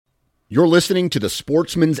You're listening to the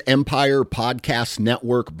Sportsman's Empire Podcast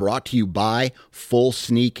Network, brought to you by Full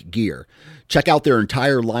Sneak Gear. Check out their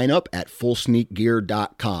entire lineup at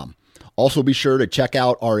fullsneakgear.com. Also be sure to check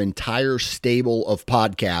out our entire stable of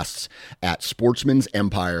podcasts at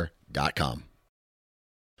sportsmansempire.com.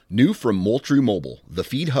 New from Moultrie Mobile, the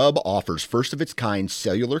Feed Hub offers first-of-its-kind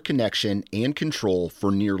cellular connection and control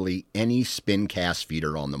for nearly any spin cast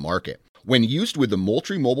feeder on the market. When used with the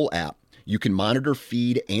Moultrie Mobile app, you can monitor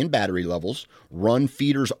feed and battery levels, run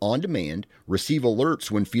feeders on demand, receive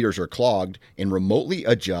alerts when feeders are clogged, and remotely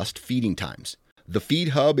adjust feeding times. The Feed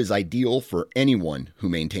Hub is ideal for anyone who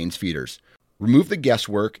maintains feeders. Remove the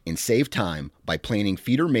guesswork and save time by planning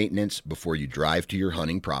feeder maintenance before you drive to your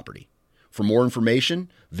hunting property. For more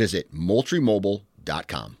information, visit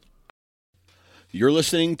MoultrieMobile.com. You're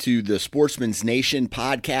listening to the Sportsman's Nation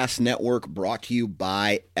Podcast Network, brought to you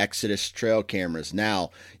by Exodus Trail Cameras. Now,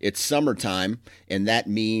 it's summertime, and that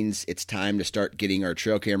means it's time to start getting our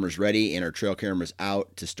trail cameras ready and our trail cameras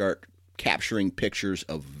out to start capturing pictures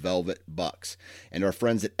of velvet bucks. And our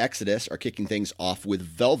friends at Exodus are kicking things off with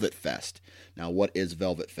Velvet Fest. Now, what is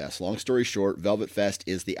Velvet Fest? Long story short, Velvet Fest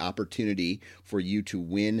is the opportunity for you to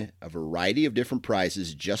win a variety of different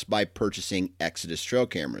prizes just by purchasing Exodus trail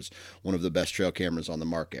cameras, one of the best trail cameras on the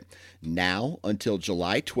market. Now, until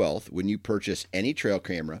July 12th, when you purchase any trail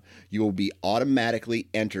camera, you will be automatically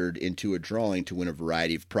entered into a drawing to win a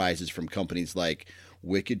variety of prizes from companies like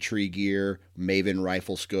Wicked Tree Gear, Maven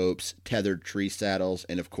Rifle Scopes, Tethered Tree Saddles,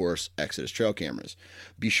 and of course, Exodus Trail Cameras.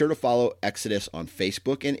 Be sure to follow Exodus on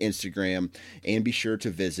Facebook and Instagram, and be sure to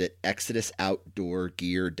visit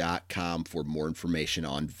ExodusOutdoorGear.com for more information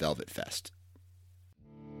on Velvet Fest.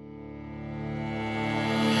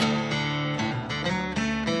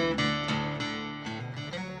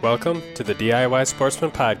 Welcome to the DIY Sportsman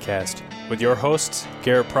Podcast with your hosts,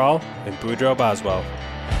 Garrett Prawl and Boudreaux Boswell.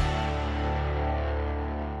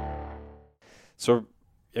 So,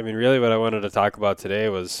 really what I wanted to talk about today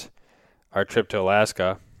was our trip to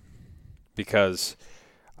Alaska, because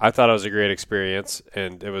I thought it was a great experience,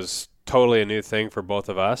 and it was totally a new thing for both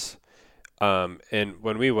of us. And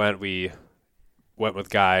when we went with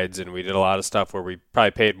guides, and we did a lot of stuff where we probably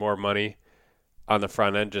paid more money on the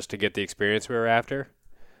front end just to get the experience we were after.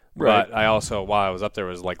 Right. But I also, while I was up there,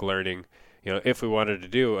 was like learning, if we wanted to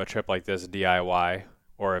do a trip like this DIY,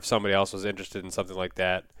 or if somebody else was interested in something like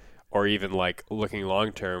that, or even like looking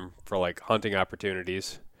long term for like hunting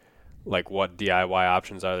opportunities, like what DIY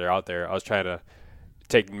options are there out there. I was trying to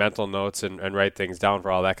take mental notes and write things down for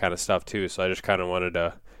all that kind of stuff too. So I just kind of wanted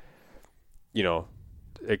to,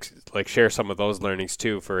 share some of those learnings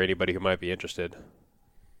too for anybody who might be interested.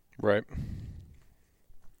 Right.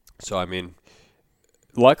 So,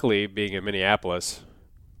 luckily being in Minneapolis,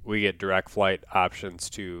 we get direct flight options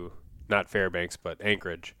to not Fairbanks, but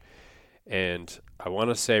Anchorage. And I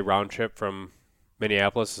want to say round trip from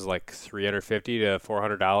Minneapolis is like $350 to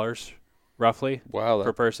 $400 roughly. Wow,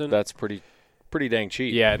 per person. That's pretty dang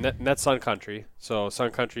cheap. Yeah, and that's Sun Country. So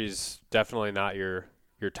Sun Country's definitely not your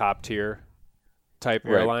top tier type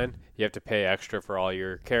airline. You have to pay extra for all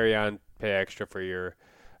your carry-on, pay extra for your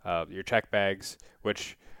check bags,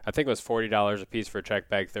 which I think was $40 a piece for a check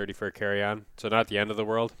bag, $30 for a carry-on. So not the end of the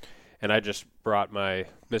world. And I just brought my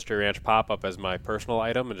Mystery Ranch pop-up as my personal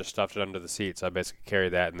item and just stuffed it under the seat. So I basically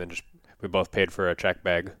carried that, and then we both paid for a check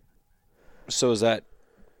bag. So is that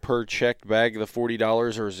per checked bag the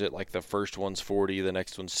 $40, or is it like the first one's $40, the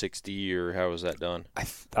next one's $60, or how is that done?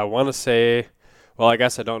 I want to say, well, I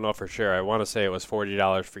guess I don't know for sure. I want to say it was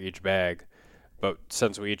 $40 for each bag. But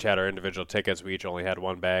since we each had our individual tickets, we each only had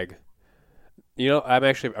one bag.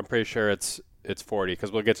 I'm pretty sure it's 40,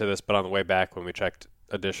 because we'll get to this, but on the way back when we checked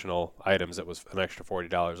additional items, it was an extra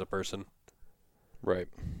 $40 a person. Right.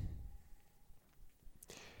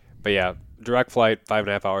 But yeah, direct flight,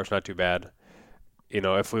 5.5 hours, not too bad.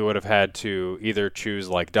 If we would have had to either choose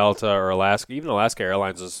like Delta or Alaska, even Alaska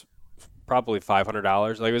Airlines was probably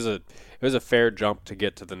 $500. Like it was a fair jump to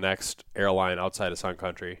get to the next airline outside of Sun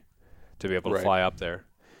Country to be able to fly up there.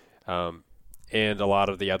 And a lot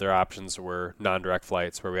of the other options were non-direct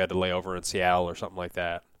flights where we had to lay over in Seattle or something like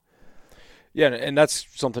that. Yeah, and that's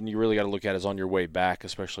something you really got to look at is on your way back,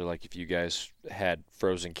 especially like if you guys had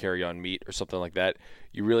frozen carry-on meat or something like that.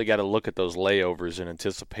 You really got to look at those layovers in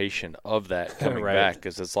anticipation of that coming back,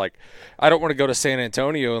 because it's like, I don't want to go to San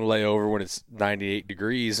Antonio and lay over when it's 98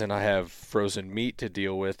 degrees and I have frozen meat to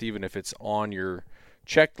deal with, even if it's on your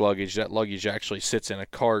checked luggage. That luggage actually sits in a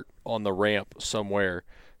cart on the ramp somewhere.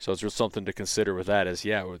 So it's just something to consider with that is,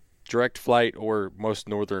 with direct flight or most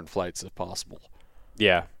northern flights if possible.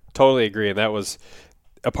 Yeah. Totally agree. And that was,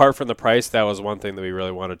 apart from the price, that was one thing that we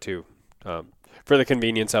really wanted to. for the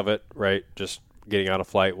convenience of it, right? Just getting on a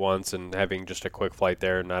flight once and having just a quick flight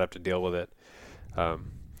there and not have to deal with it.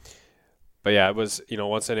 But yeah, it was,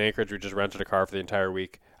 once in Anchorage, we just rented a car for the entire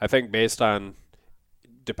week. I think based on,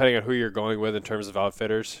 depending on who you're going with in terms of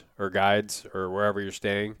outfitters or guides or wherever you're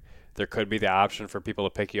staying, there could be the option for people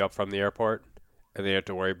to pick you up from the airport, and then you have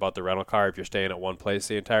to worry about the rental car if you're staying at one place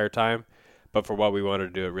the entire time. But for what we wanted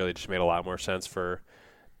to do, it really just made a lot more sense for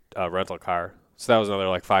a rental car. So that was another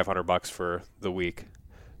like $500 for the week,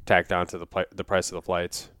 tacked on to the price of the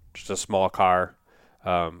flights. Just a small car,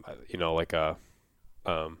 like a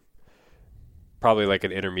probably like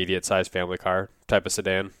an intermediate sized family car type of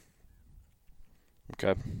sedan.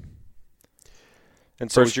 Okay.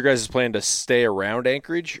 And so was your guys' plan to stay around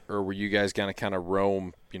Anchorage, or were you guys going to kind of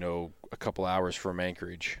roam, a couple hours from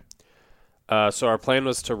Anchorage? So our plan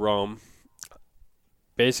was to roam.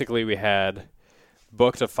 Basically, we had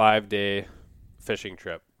booked a 5-day fishing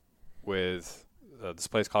trip with this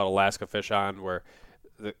place called Alaska Fish On, where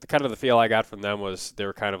the kind of the feel I got from them was they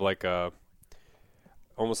were kind of like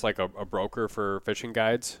almost like a broker for fishing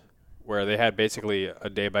guides, where they had basically a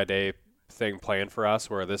day-by-day thing planned for us,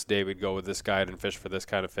 where this day we'd go with this guide and fish for this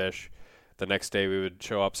kind of fish. The next day we would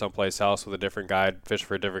show up someplace else with a different guide, fish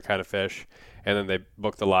for a different kind of fish, and then they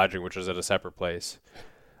booked the lodging, which was at a separate place.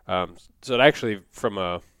 So it actually, from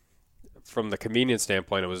the convenience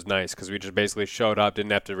standpoint, it was nice because we just basically showed up,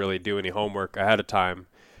 didn't have to really do any homework ahead of time,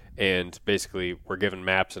 and basically were given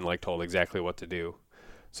maps and like told exactly what to do.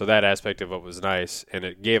 So that aspect of it was nice, and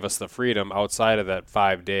it gave us the freedom outside of that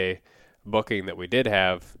 5-day booking that we did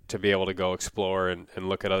have to be able to go explore and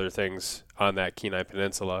look at other things on that Kenai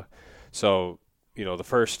Peninsula. So, the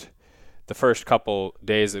first couple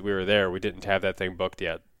days that we were there, we didn't have that thing booked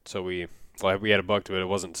yet. So we had it booked, but it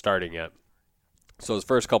wasn't starting yet. So those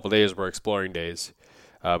first couple days were exploring days.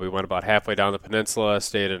 We went about halfway down the peninsula,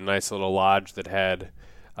 stayed at a nice little lodge that had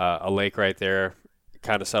a lake right there,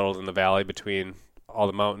 kind of settled in the valley between all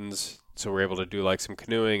the mountains. So we were able to do like some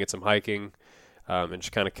canoeing and some hiking, and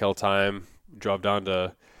just kind of kill time. Drove down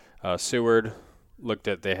to Seward, looked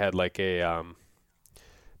at, they had like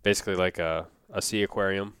basically like a sea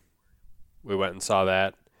aquarium. We went and saw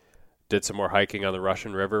that. Did some more hiking on the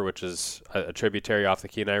Russian River, which is a tributary off the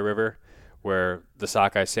Kenai River, where the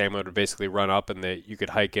sockeye salmon would basically run up, and you could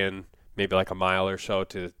hike in maybe like a mile or so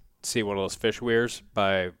to see one of those fish weirs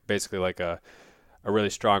by basically like a really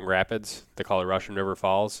strong rapids. They call it Russian River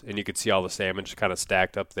Falls, and you could see all the salmon just kind of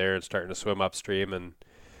stacked up there and starting to swim upstream,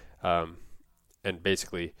 and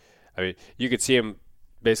basically, I mean, you could see them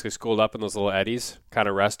basically schooled up in those little eddies, kind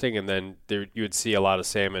of resting, and then you would see a lot of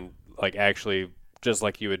salmon, like actually just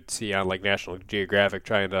like you would see on like National Geographic,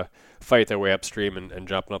 trying to fight their way upstream and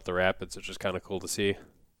jumping up the rapids, which is kind of cool to see.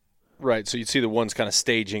 Right, so you'd see the ones kind of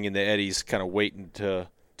staging in the eddies, kind of waiting to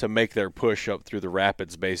make their push up through the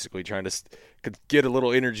rapids, basically trying to get a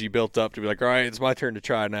little energy built up to be like, all right, it's my turn to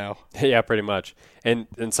try now. Yeah, pretty much. And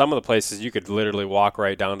in some of the places, you could literally walk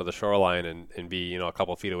right down to the shoreline and be, a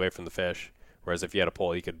couple feet away from the fish. Whereas if you had a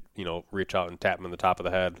pole, you could, reach out and tap them in the top of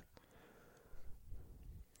the head.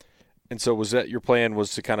 And so was that your plan,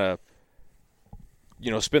 was to kind of,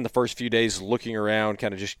 spend the first few days looking around,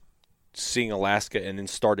 kind of just seeing Alaska, and then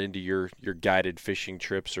start into your guided fishing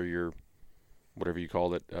trips, or your whatever you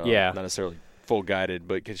called it? Yeah. Not necessarily full guided,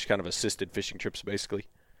 but just kind of assisted fishing trips, basically.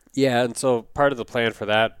 Yeah, and so part of the plan for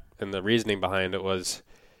that and the reasoning behind it was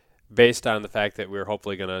based on the fact that we were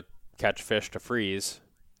hopefully going to catch fish to freeze.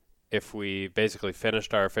 If we basically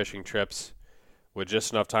finished our fishing trips with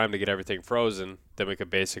just enough time to get everything frozen, then we could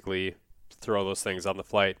basically throw those things on the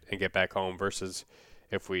flight and get back home, versus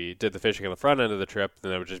if we did the fishing on the front end of the trip,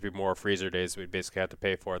 then it would just be more freezer days we'd basically have to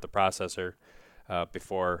pay for at the processor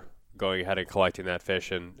before going ahead and collecting that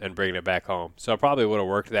fish and bringing it back home. So it probably would have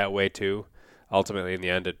worked that way too. Ultimately, in the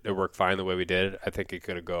end, it worked fine the way we did it. I think it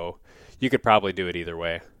could go. You could probably do it either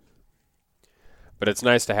way. But it's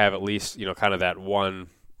nice to have at least, kind of that one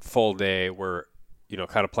full day where,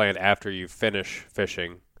 kind of planned after you finish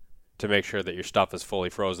fishing to make sure that your stuff is fully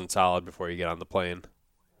frozen solid before you get on the plane.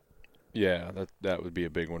 Yeah, that would be a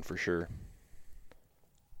big one for sure.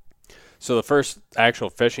 So the first actual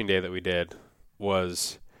fishing day that we did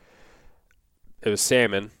was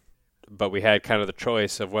salmon, but we had kind of the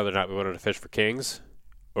choice of whether or not we wanted to fish for kings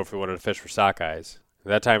or if we wanted to fish for sockeyes.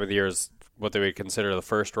 That time of the year is what they would consider the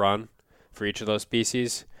first run for each of those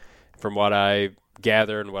species. From what I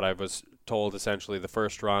gather and what I was told, essentially the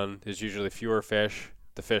first run is usually fewer fish.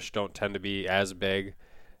 The fish don't tend to be as big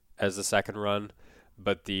as the second run,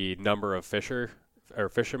 but the number of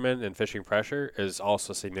fishermen and fishing pressure is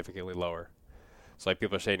also significantly lower. So like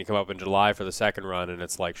people are saying, you come up in July for the second run and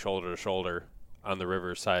it's like shoulder to shoulder on the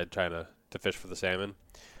river side trying to to fish for the salmon.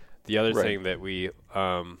 The other Right. thing that we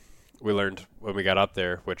learned when we got up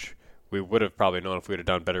there, which we would have probably known if we would have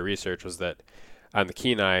done better research, was that on the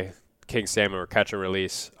Kenai, king salmon were catch and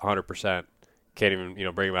release 100%. Can't even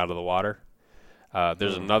bring them out of the water.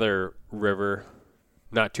 There's another river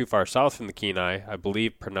not too far south from the Kenai, I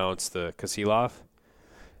believe pronounced the Kasilof,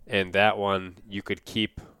 and that one you could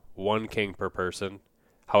keep one king per person.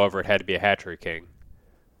 However, it had to be a hatchery king.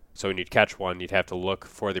 So when you'd catch one, you'd have to look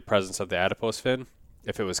for the presence of the adipose fin.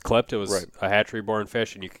 If it was clipped, it was Right. a hatchery-born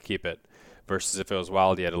fish, and you could keep it. Versus if it was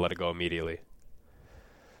wild, you had to let it go immediately.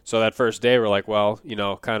 So that first day, we're like, well,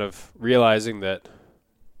 kind of realizing that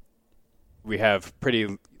we have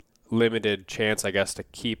pretty limited chance, I guess, to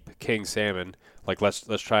keep king salmon. Like, let's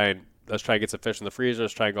try and get some fish in the freezer.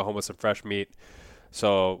 Let's try and go home with some fresh meat.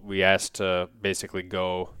 So we asked to basically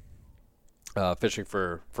go fishing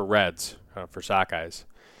for reds, for sockeyes,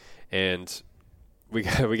 and we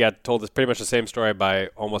got told this pretty much the same story by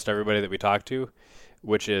almost everybody that we talked to,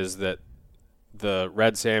 which is that the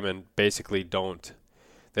red salmon basically don't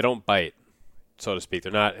bite, so to speak.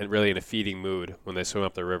 They're not really in a feeding mood when they swim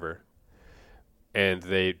up the river, and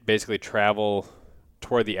they basically travel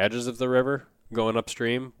toward the edges of the river going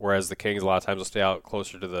upstream, whereas the kings a lot of times will stay out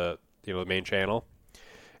closer to the the main channel,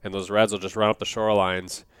 and those reds will just run up the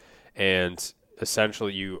shorelines, and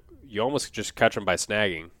essentially you almost just catch them by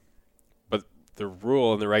snagging. But the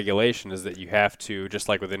rule and the regulation is that you have to, just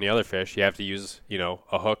like with any other fish, you have to use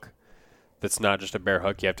a hook that's not just a bare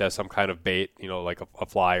hook. You have to have some kind of bait, like a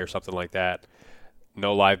fly or something like that.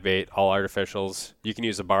 No live bait, all artificials. You can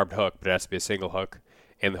use a barbed hook, but it has to be a single hook,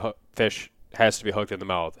 and the fish has to be hooked in the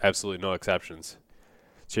mouth. Absolutely no exceptions.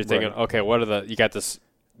 So you're thinking, okay, you got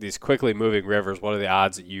these quickly moving rivers. What are the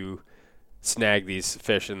odds that you snag these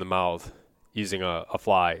fish in the mouth using a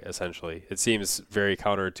fly, essentially? It seems very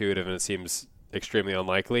counterintuitive, and it seems extremely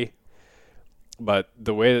unlikely. But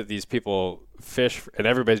the way that these people fish, and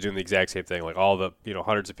everybody's doing the exact same thing, like all the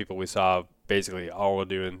hundreds of people we saw, basically all are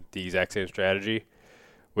doing the exact same strategy,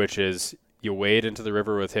 which is you wade into the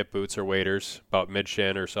river with hip boots or waders, about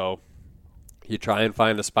mid-shin or so. You try and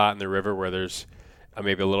find a spot in the river where there's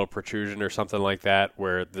maybe a little protrusion or something like that,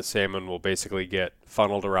 where the salmon will basically get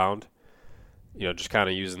funneled around, just kind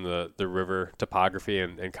of using the river topography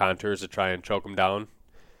and contours to try and choke them down.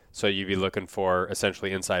 So you'd be looking for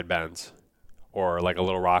essentially inside bends, or like a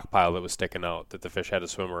little rock pile that was sticking out that the fish had to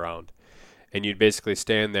swim around. And you'd basically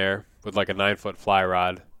stand there with like a 9-foot fly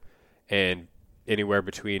rod and anywhere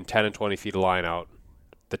between 10 and 20 feet of line out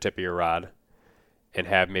the tip of your rod, and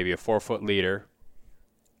have maybe a 4-foot leader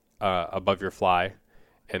above your fly,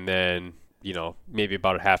 and then maybe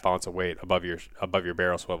about a half ounce of weight above your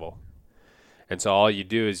barrel swivel. And so all you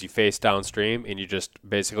do is you face downstream, and you just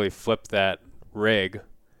basically flip that rig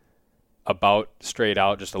about straight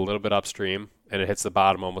out, just a little bit upstream, and it hits the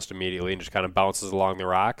bottom almost immediately and just kind of bounces along the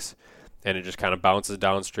rocks, and it just kind of bounces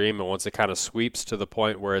downstream. And once it kind of sweeps to the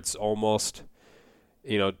point where it's almost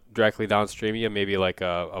directly downstream you, maybe like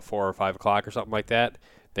a 4 or 5 o'clock or something like that,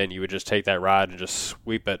 then you would just take that rod and just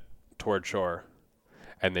sweep it toward shore,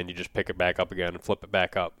 and then you just pick it back up again and flip it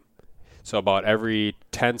back up. So about every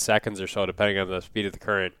 10 seconds or so, depending on the speed of the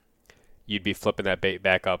current, you'd be flipping that bait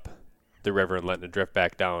back up the river and letting it drift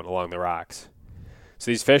back down along the rocks. So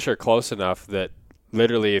these fish are close enough that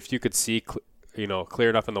literally if you could see clear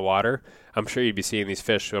enough in the water, I'm sure you'd be seeing these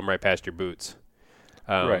fish swim right past your boots.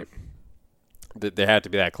 Right. They have to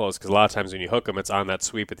be that close, because a lot of times when you hook them, it's on that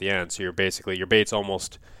sweep at the end. So your bait's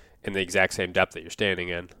almost in the exact same depth that you're standing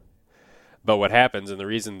in. But what happens, and the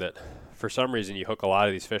reason that for some reason you hook a lot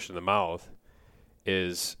of these fish in the mouth,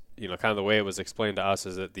 is kind of the way it was explained to us,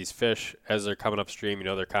 is that these fish, as they're coming upstream,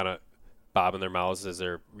 they're kind of bobbing their mouths as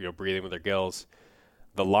they're breathing with their gills.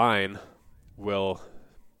 The line will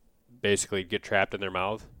basically get trapped in their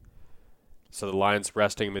mouth. So the line's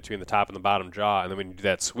resting between the top and the bottom jaw, and then when you do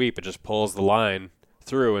that sweep, it just pulls the line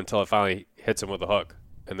through until it finally hits them with a hook,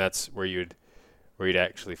 and that's where you'd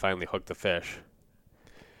actually finally hook the fish.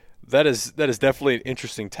 That is definitely an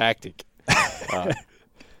interesting tactic.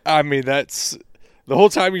 I mean, that's the whole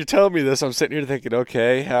time you're telling me this, I'm sitting here thinking,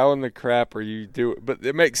 okay, how in the crap are you doing? But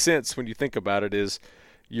it makes sense when you think about it. Is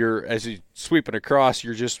as you sweeping across,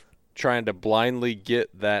 you're just trying to blindly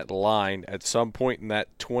get that line at some point in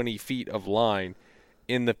that 20 feet of line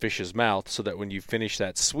in the fish's mouth, so that when you finish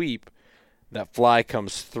that sweep, that fly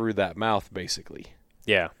comes through that mouth, basically.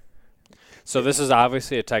 Yeah. So this is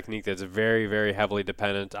obviously a technique that's very, very heavily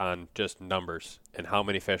dependent on just numbers and how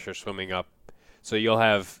many fish are swimming up. So you'll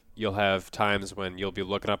have times when you'll be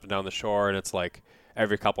looking up and down the shore, and it's like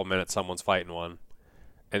every couple minutes someone's fighting one.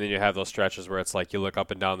 And then you have those stretches where it's like you look up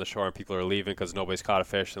and down the shore and people are leaving because nobody's caught a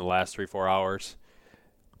fish in the last 3-4 hours.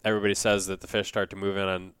 Everybody says that the fish start to move in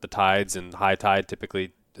on the tides, and high tide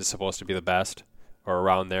typically is supposed to be the best, or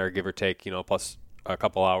around there, give or take, plus a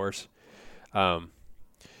couple hours.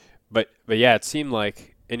 But yeah, it seemed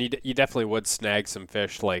like, and you definitely would snag some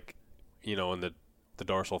fish, like, in the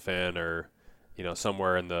dorsal fin, or,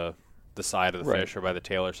 somewhere in the side of the fish or by the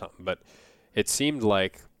tail or something. But it seemed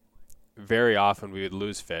like very often we would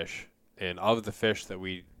lose fish, and of the fish that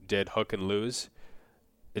we did hook and lose,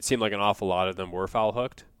 it seemed like an awful lot of them were foul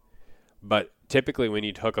hooked. But typically when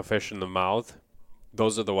you'd hook a fish in the mouth,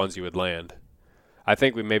 those are the ones you would land. I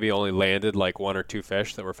think we maybe only landed like 1 or 2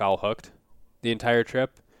 fish that were foul hooked the entire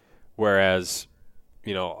trip, whereas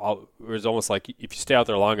it was almost like if you stay out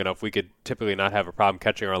there long enough, we could typically not have a problem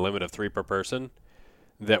catching our limit of 3 per person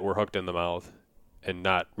that were hooked in the mouth, and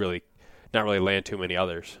not really land too many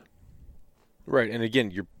others. Right, and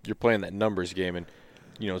again, you're playing that numbers game, and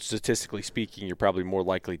statistically speaking, you're probably more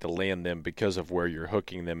likely to land them because of where you're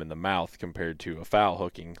hooking them in the mouth compared to a foul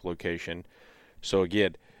hooking location. So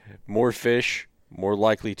again, more fish, more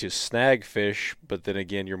likely to snag fish, but then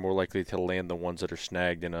again, you're more likely to land the ones that are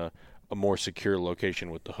snagged in a more secure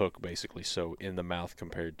location with the hook, basically, so in the mouth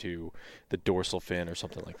compared to the dorsal fin or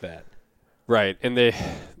something like that. Right, and they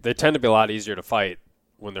tend to be a lot easier to fight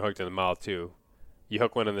when they're hooked in the mouth, too. You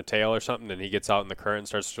hook one in the tail or something, and he gets out in the current and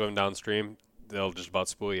starts swimming downstream, they'll just about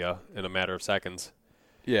spool you in a matter of seconds.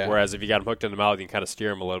 Yeah. Whereas if you got him hooked in the mouth, you can kind of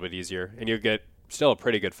steer him a little bit easier, and you get still a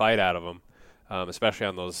pretty good fight out of them, especially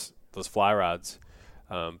on those fly rods.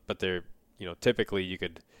 But they're, typically you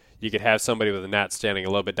could have somebody with a net standing a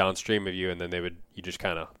little bit downstream of you, and then you just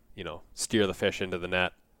kind of, steer the fish into the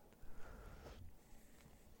net.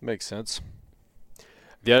 Makes sense.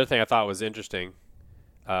 The other thing I thought was interesting,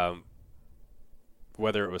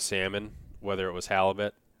 whether it was salmon, whether it was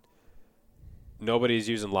halibut, nobody's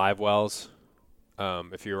using live wells.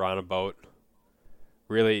 If you're on a boat,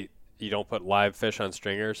 really, you don't put live fish on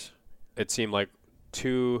stringers. It seemed like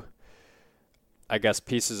 2, I guess,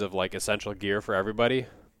 pieces of like essential gear for everybody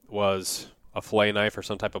was a fillet knife or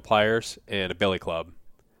some type of pliers and a billy club.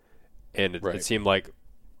 And it seemed like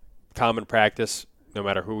common practice, no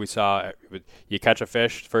matter who we saw. You catch a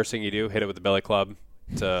fish, first thing you do, hit it with the billy club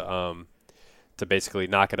to basically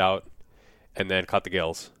knock it out, and then cut the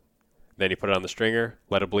gills. Then you put it on the stringer,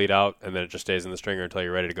 let it bleed out, and then it just stays in the stringer until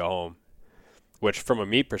you're ready to go home. Which, from a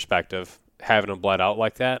meat perspective, having them bled out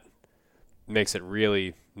like that makes it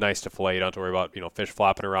really nice to fillet. You don't have to worry about fish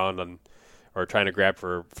flopping around or trying to grab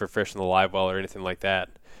for fish in the live well or anything like that.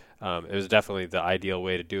 It was definitely the ideal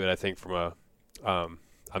way to do it, I think, from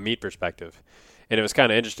a meat perspective. And it was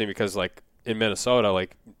kind of interesting because, like, in Minnesota,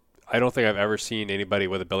 like, I don't think I've ever seen anybody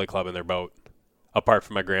with a billy club in their boat, apart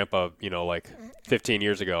from my grandpa, like 15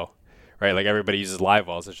 years ago, right? Like, everybody uses live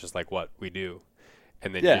wells. It's just like what we do.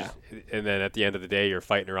 And then and then at the end of the day, you're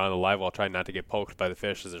fighting around the live well trying not to get poked by the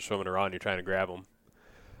fish as they're swimming around. You're trying to grab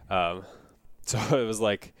them. So it was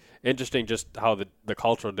like interesting just how the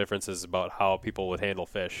cultural differences about how people would handle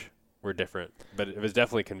fish were different. But it was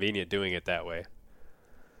definitely convenient doing it that way.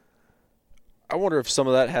 I wonder if some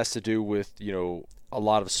of that has to do with, a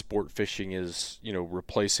lot of sport fishing is,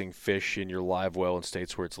 replacing fish in your live well in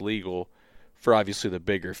states where it's legal for obviously the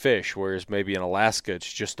bigger fish, whereas maybe in Alaska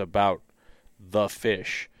it's just about the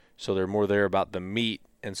fish. So they're more there about the meat,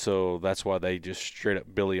 and so that's why they just straight up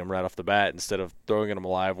billy them right off the bat instead of throwing them a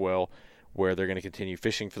live well where they're going to continue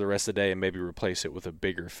fishing for the rest of the day and maybe replace it with a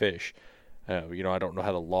bigger fish. I don't know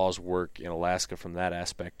how the laws work in Alaska from that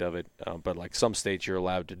aspect of it, but like some states you're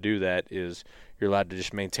allowed to do that is you're allowed to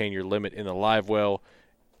just maintain your limit in the live well.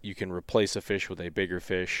 You can replace a fish with a bigger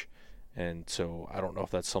fish, and so I don't know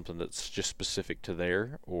if that's something that's just specific to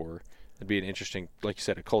there, or it'd be an interesting, like you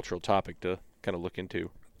said, a cultural topic to kind of look into.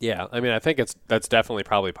 Yeah, I mean, I think that's definitely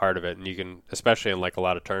probably part of it, and you can, especially in like a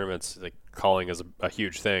lot of tournaments, like calling is a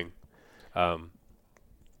huge thing.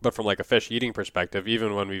 But from like a fish eating perspective,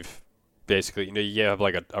 even when we've basically, you have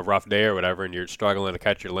like a rough day or whatever, and you're struggling to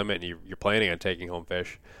catch your limit, and you're planning on taking home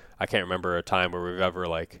fish. I can't remember a time where we've ever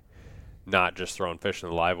like not just thrown fish in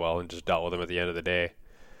the live well and just dealt with them at the end of the day.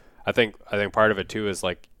 I think part of it too is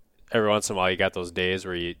like every once in a while you got those days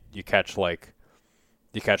where you catch like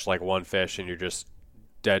one fish and you're just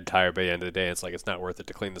dead tired by the end of the day. It's like it's not worth it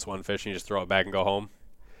to clean this one fish, and you just throw it back and go home.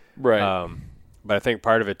 Right. But I think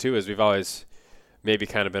part of it too is we've always maybe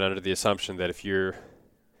kind of been under the assumption that if you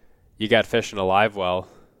got fish in a live well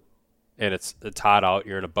and it's hot out,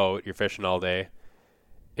 you're in a boat, you're fishing all day.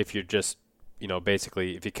 If you're just,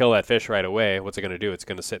 basically, if you kill that fish right away, what's it going to do? It's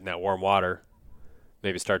going to sit in that warm water,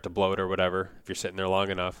 maybe start to bloat or whatever if you're sitting there long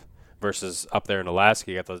enough. versus up there in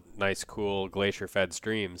Alaska, you got those nice, cool glacier-fed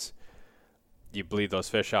streams. You bleed those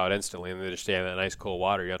fish out instantly, and they just stay in that nice, cool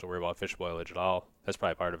water. You don't have to worry about fish spoilage at all. That's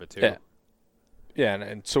probably part of it, too. Yeah,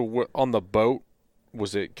 and so on the boat,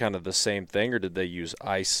 was it kind of the same thing, or did they use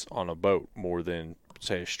ice on a boat more than,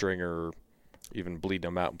 say, a stringer, or even bleed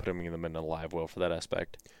them out and put them in a live well for that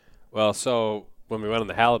aspect? Well, so when we went on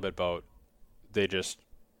the halibut boat, they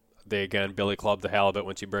again billy club the halibut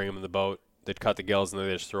once you bring them in the boat. They'd cut the gills, and then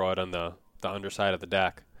they just throw it on the underside of the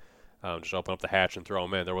deck. Just open up the hatch and throw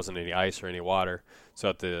them in. There wasn't any ice or any water. So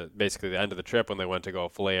at basically the end of the trip, when they went to go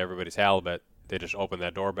fillet everybody's halibut, they just opened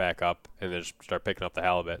that door back up and they just start picking up the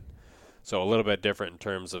halibut. So a little bit different in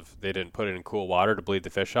terms of they didn't put it in cool water to bleed the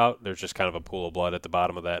fish out. There's just kind of a pool of blood at the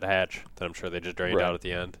bottom of that hatch that I'm sure they just drained out at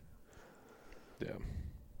the end. Yeah.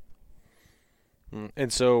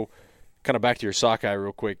 And so, kind of back to your sockeye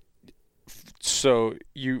real quick. So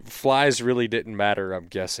flies really didn't matter, I'm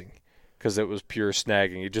guessing, because it was pure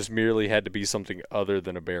snagging. It just merely had to be something other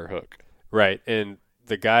than a bare hook. Right, and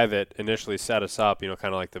the guy that initially set us up, kind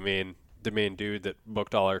of like the main dude that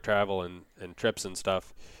booked all our travel and trips and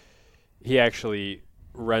stuff, he actually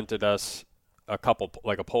rented us a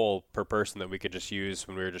pole per person that we could just use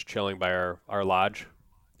when we were just chilling by our lodge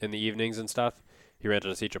in the evenings and stuff. He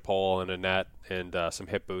rented us each a pole and a net and some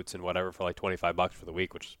hip boots and whatever for like $25 for the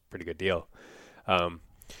week, which is a pretty good deal. But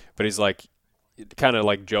he's like, kind of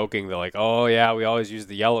like joking, they're like, oh yeah, we always use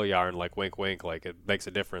the yellow yarn, like wink wink, like it makes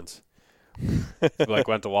a difference. Like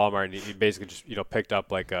went to Walmart and he basically just picked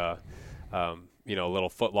up like a little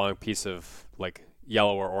foot long piece of like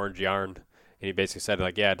yellow or orange yarn, and he basically said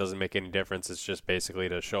like, yeah, it doesn't make any difference, it's just basically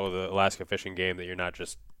to show the Alaska fishing game that you're not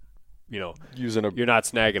just you're not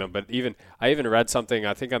snagging them. But I even read something,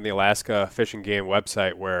 I think on the Alaska Fishing Game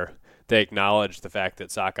website, where they acknowledged the fact that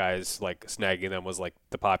sockeyes, like snagging them was like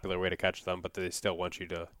the popular way to catch them, but they still want you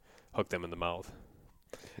to hook them in the mouth.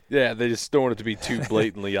 Yeah, they just don't want it to be too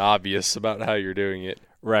blatantly obvious about how you're doing it.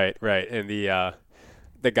 Right. And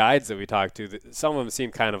the guides that we talked to, some of them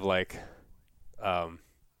seem kind of like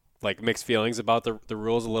mixed feelings about the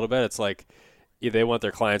rules a little bit. It's like they want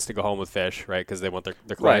their clients to go home with fish, right? Because they want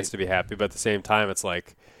their clients to be happy. But at the same time, it's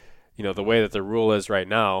like, the way that the rule is right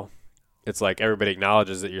now, it's like everybody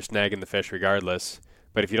acknowledges that you're snagging the fish regardless.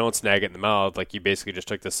 But if you don't snag it in the mouth, like you basically just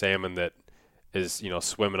took the salmon that is,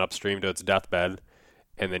 swimming upstream to its deathbed,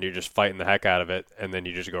 and then you're just fighting the heck out of it, and then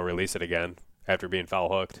you just go release it again after being foul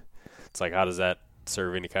hooked. It's like, how does that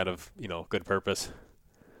serve any kind of, good purpose?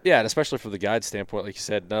 Yeah, and especially from the guide standpoint, like you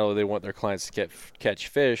said, no, they want their clients to catch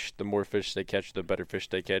fish. The more fish they catch, the better fish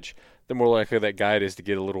they catch. The more likely that guide is to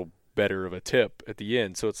get a little better of a tip at the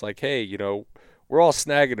end. So it's like, hey, we're all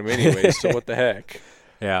snagging them anyway, so what the heck?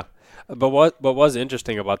 Yeah. But what was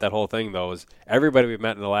interesting about that whole thing, though, is everybody we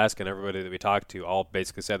met in Alaska and everybody that we talked to all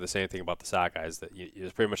basically said the same thing about the sockeyes, that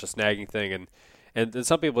it's pretty much a snagging thing. And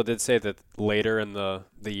some people did say that later in the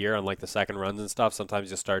year on like the second runs and stuff, sometimes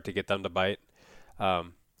you start to get them to bite.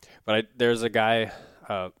 But there's a guy,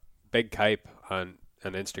 Big Kipe on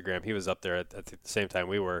Instagram. He was up there at the same time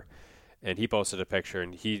we were, and he posted a picture,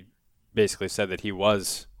 and he basically said that he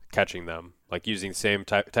was catching them, like using the same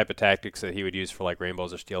type of tactics that he would use for like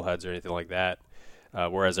rainbows or steelheads or anything like that,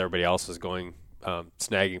 whereas everybody else was going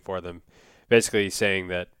snagging for them. Basically saying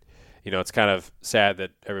that, it's kind of sad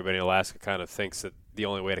that everybody in Alaska kind of thinks that the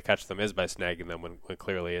only way to catch them is by snagging them, when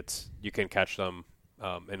clearly you can catch them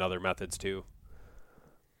in other methods too.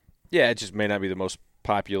 Yeah, it just may not be the most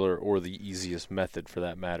popular or the easiest method for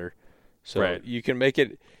that matter. So You can make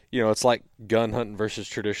it, it's like gun hunting versus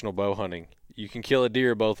traditional bow hunting. You can kill a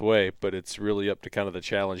deer both ways, but it's really up to kind of the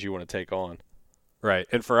challenge you want to take on. Right.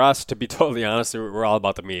 And for us, to be totally honest, we're all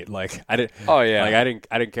about the meat. Like I didn't. Oh yeah. Like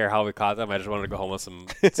I didn't care how we caught them. I just wanted to go home with some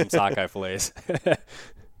sockeye fillets.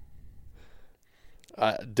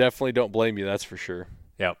 I definitely don't blame you. That's for sure.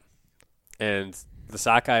 Yep. And the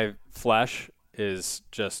sockeye flesh is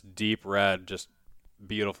just deep red, just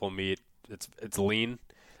beautiful meat. It's lean,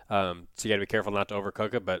 so you got to be careful not to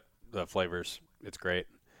overcook it. But the flavors, it's great.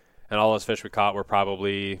 And all those fish we caught were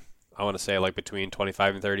probably, I want to say, like between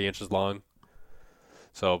 25 and 30 inches long.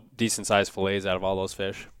 So decent sized fillets out of all those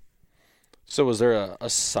fish. So was there a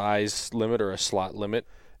size limit or a slot limit?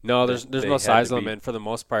 No, there's no size limit. For the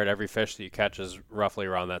most part, every fish that you catch is roughly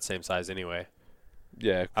around that same size anyway.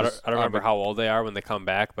 Yeah. I don't remember how old they are when they come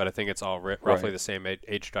back, but I think it's all roughly the same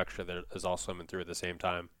age structure that is all swimming through at the same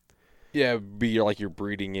time. Yeah, it'd be like your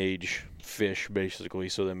breeding age fish, basically.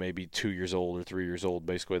 So they may be 2 years old or 3 years old,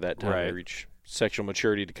 basically that time they reach sexual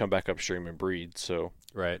maturity to come back upstream and breed. So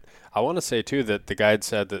right. I want to say, too, that the guide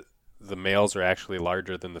said that the males are actually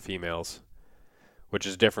larger than the females, which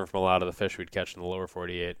is different from a lot of the fish we'd catch in the lower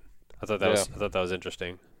 48. I thought that was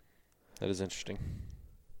interesting. That is interesting.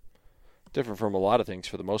 Different from a lot of things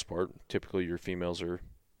for the most part. Typically, your females are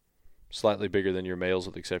slightly bigger than your males,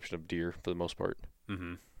 with the exception of deer for the most part.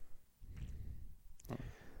 Mm-hmm.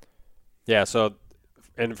 Yeah. So,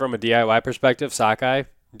 and from a DIY perspective, sockeye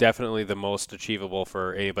definitely the most achievable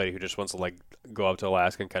for anybody who just wants to like go up to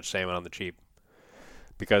Alaska and catch salmon on the cheap,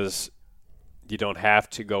 because you don't have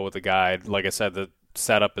to go with a guide. Like I said, the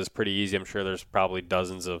setup is pretty easy. I'm sure there's probably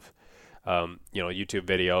dozens of YouTube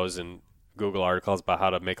videos and Google articles about how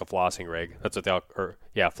to make a flossing rig. That's what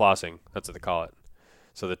flossing. That's what they call it.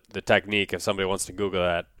 So the technique, if somebody wants to Google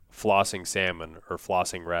that, flossing salmon or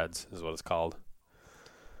flossing reds is what it's called.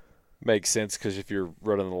 Makes sense, because if you're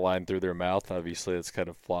running the line through their mouth, obviously it's kind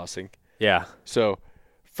of flossing. Yeah. So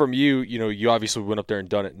from you obviously went up there and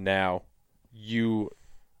done it now.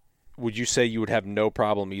 Would you say you would have no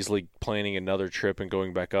problem easily planning another trip and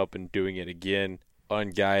going back up and doing it again,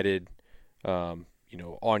 unguided,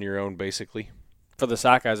 on your own, basically? For the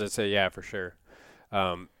sockeyes, I'd say yeah, for sure.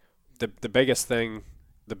 The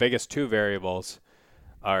biggest two variables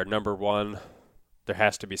are, number one, there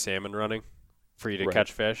has to be salmon running for you to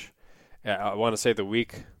catch fish. I want to say the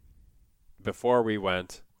week before we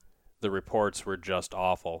went, the reports were just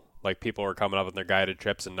awful. Like, people were coming up on their guided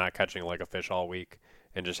trips and not catching like a fish all week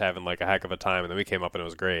and just having like a heck of a time. And then we came up and it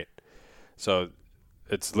was great. So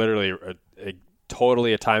it's literally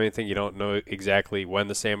totally a timing thing. You don't know exactly when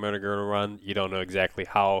the salmon are going to run. You don't know exactly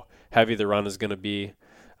how heavy the run is going to be.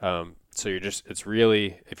 So it's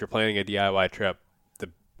really, if you're planning a DIY trip,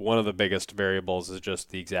 one of the biggest variables is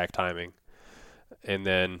just the exact timing. And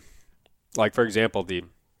then, like, for example,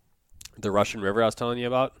 the Russian River I was telling you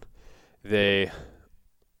about, they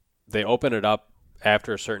open it up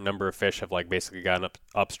after a certain number of fish have like basically gotten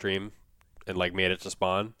upstream and like made it to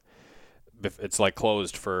spawn. It's like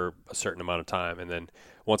closed for a certain amount of time, and then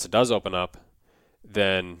once it does open up,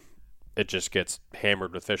 then it just gets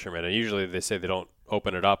hammered with fishermen. And usually they say they don't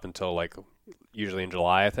open it up until like usually in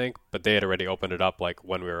July, I think, but they had already opened it up like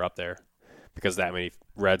when we were up there, because that many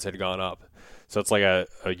reds had gone up. So it's like a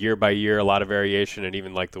year by year, a lot of variation, and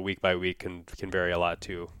even like the week by week can vary a lot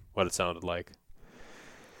too, what it sounded like.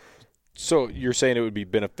 So you're saying it would be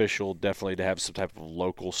beneficial definitely to have some type of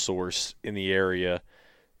local source in the area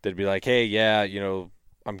that'd be like, hey, yeah,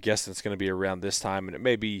 I'm guessing it's going to be around this time, and it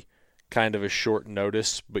may be kind of a short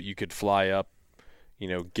notice, but you could fly up,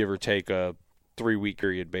 give or take a 3-week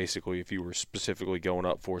period, basically, if you were specifically going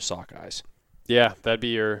up for sockeyes. Yeah, that'd be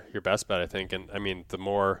your best bet, I think. And I mean, the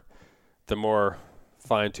more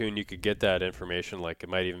fine-tuned you could get that information, like it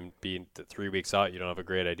might even be 3 weeks out, you don't have a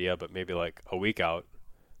great idea, but maybe like a week out,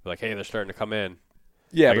 like, hey, they're starting to come in.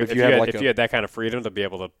 Yeah, like, but if you had that kind of freedom to be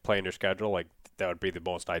able to plan your schedule, like, that would be the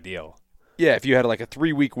most ideal. Yeah, if you had like a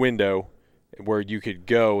 3-week window where you could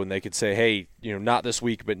go and they could say, hey, not this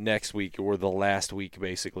week, but next week, or the last week,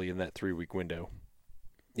 basically, in that 3-week window.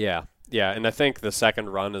 Yeah, and I think the second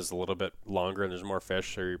run is a little bit longer and there's more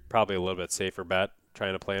fish, so you're probably a little bit safer bet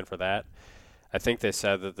trying to plan for that. I think they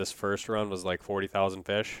said that this first run was like 40,000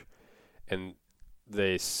 fish, and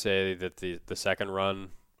they say that the second run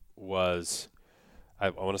was, I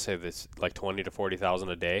want to say this, like 20 to 40,000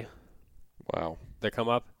 a day. Wow. That come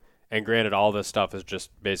up. And granted, all this stuff is just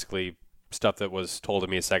basically stuff that was told to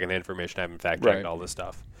me as secondhand information. I haven't fact-checked all this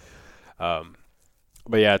stuff.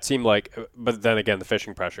 But yeah, it seemed like, but then again, the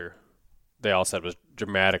fishing pressure, they all said, was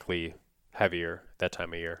dramatically heavier that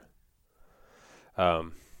time of year.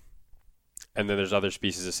 And then there's other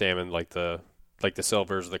species of salmon, like the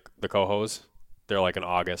silvers, the cohos. They're like in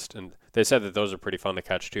August, and they said that those are pretty fun to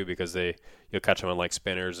catch too, because you'll catch them on like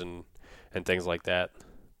spinners and things like that.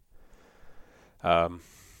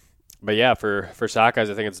 But yeah, for sockeyes,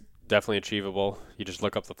 I think it's definitely achievable. You just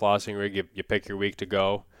look up the flossing rig, you pick your week to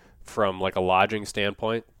go. From like a lodging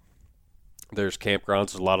standpoint, there's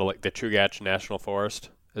campgrounds. There's a lot of, like, the Chugach National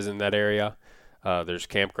Forest is in that area. There's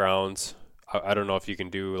campgrounds. I don't know if you can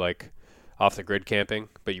do like off the grid camping,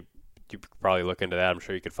 but you could probably look into that. I'm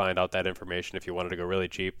sure you could find out that information if you wanted to go really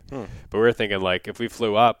cheap. But we're thinking, like, if we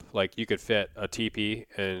flew up, like, you could fit a teepee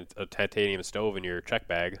and a titanium stove in your check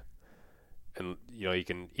bag, and you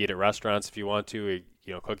can eat at restaurants if you want to,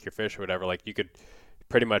 cook your fish or whatever. Like, you could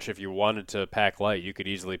pretty much, if you wanted to pack light, you could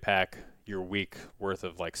easily pack your week worth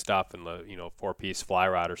of like stuff in the 4-piece fly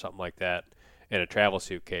rod or something like that in a travel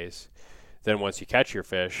suitcase. Then once you catch your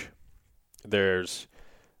fish, there's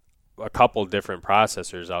a couple different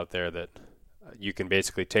processors out there that you can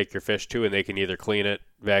basically take your fish to, and they can either clean it,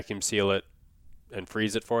 vacuum seal it, and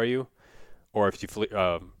freeze it for you, or if you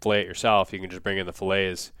fillet it yourself, you can just bring in the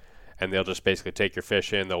fillets, and they'll just basically take your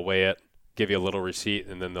fish in, they'll weigh it, give you a little receipt,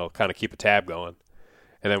 and then they'll kind of keep a tab going.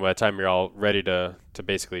 And then by the time you're all ready to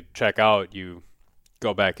basically check out, you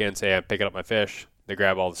go back in, say, I'm picking up my fish. They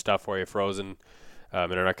grab all the stuff for you frozen.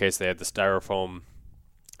 In our case, they had the styrofoam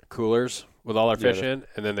coolers with all our fish in,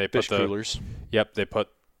 and then they put the coolers. Yep, they put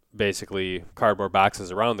basically cardboard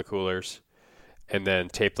boxes around the coolers, and then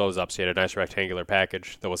tape those up so you had a nice rectangular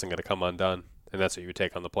package that wasn't going to come undone, and that's what you would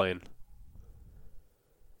take on the plane.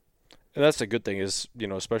 And that's the good thing is,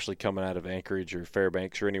 especially coming out of Anchorage or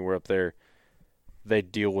Fairbanks or anywhere up there, they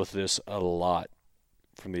deal with this a lot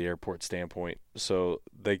from the airport standpoint. So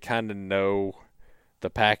they kind of know the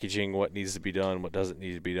packaging, what needs to be done, what doesn't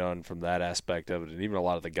need to be done from that aspect of it. And even a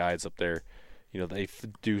lot of the guides up there, they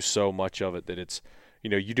do so much of it that it's,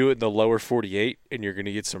 you do it in the lower 48 and you're going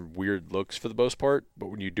to get some weird looks for the most part. But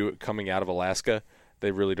when you do it coming out of Alaska,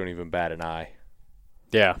 they really don't even bat an eye.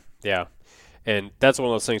 Yeah. And that's one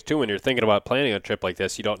of those things, too, when you're thinking about planning a trip like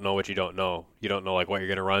this, you don't know what you don't know. You don't know, like, what you're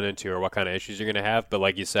going to run into or what kind of issues you're going to have. But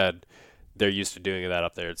like you said, they're used to doing that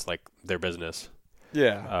up there. It's like their business.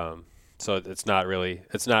 Yeah. So it's not really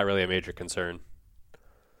a major concern.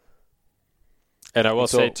 And I will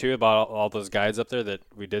say, too, about all those guides up there that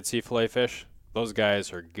we did see fillet fish, those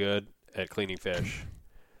guys are good at cleaning fish.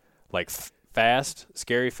 Like, fast,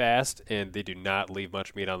 scary fast, and they do not leave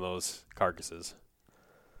much meat on those carcasses.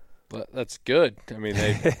 But that's good. I mean,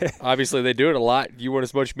 obviously they do it a lot. You want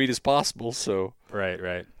as much meat as possible, so.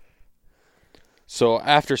 Right. So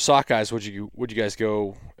after sockeyes, would you guys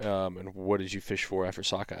go, and what did you fish for after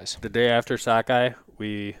sockeyes? The day after sockeye,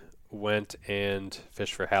 we went and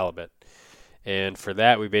fished for halibut. And for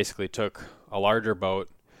that, we basically took a larger boat.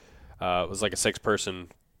 It was like a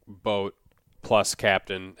 6-person boat plus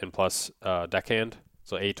captain and plus deckhand.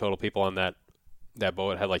 So 8 total people on that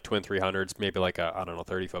boat. It had like twin 300s, maybe like a,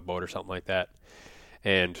 30-foot boat or something like that.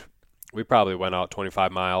 And we probably went out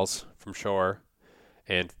 25 miles from shore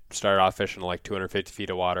and started off fishing like 250 feet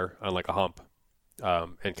of water on like a hump.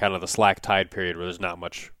 And kind of the slack tide period where there's not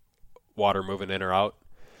much water moving in or out.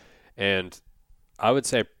 And I would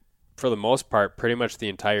say for the most part, pretty much the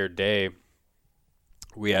entire day,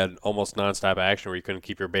 we had almost nonstop action where you couldn't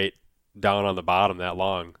keep your bait down on the bottom that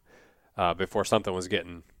long before something was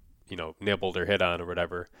getting nibbled or hit on or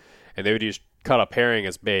whatever. And they would use cut up herring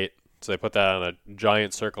as bait. So they put that on a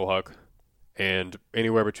giant circle hook and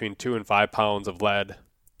anywhere between 2 and 5 pounds of lead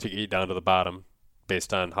to eat down to the bottom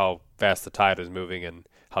based on how fast the tide was moving and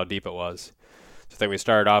how deep it was. So I think we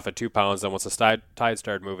started off at 2 pounds. Then once the tide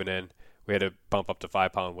started moving in, we had to bump up to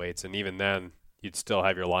 5-pound weights. And even then, you'd still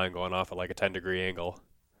have your line going off at like a 10-degree angle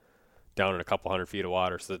down in a couple hundred feet of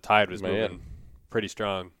water. So the tide was moving pretty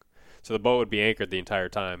strong. So the boat would be anchored the entire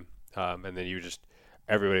time. And then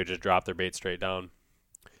everybody would just drop their bait straight down.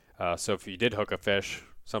 So if you did hook a fish,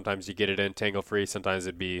 sometimes you get it in tangle free. Sometimes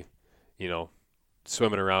it'd be,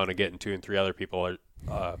 swimming around and getting 2 and 3 other people or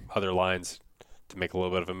other lines to make a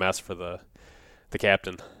little bit of a mess for the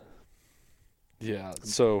captain. Yeah.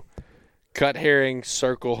 So cut herring,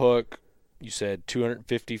 circle hook, you said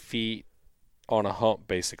 250 feet on a hump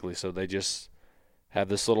basically. So they just have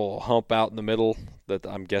this little hump out in the middle that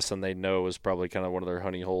I'm guessing they know is probably kind of one of their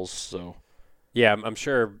honey holes. So yeah, I'm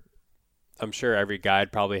sure every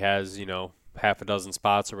guide probably has, half a dozen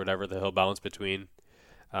spots or whatever that he'll bounce between.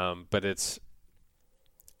 But it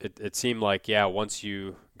seemed like, once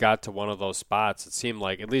you got to one of those spots, it seemed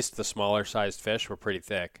like at least the smaller sized fish were pretty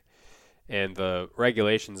thick. And the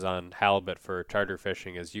regulations on halibut for charter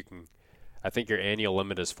fishing is I think your annual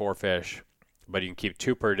limit is 4 fish, but you can keep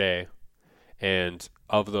 2 per day. And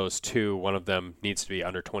of those 2, one of them needs to be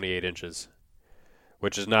under 28 inches,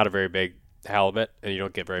 which is not a very big halibut, and you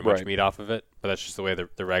don't get very much meat off of it, but that's just the way the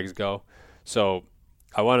regs go. So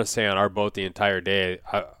I want to say on our boat the entire day,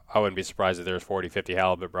 I wouldn't be surprised if there was 40, 50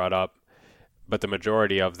 halibut brought up, but the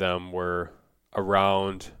majority of them were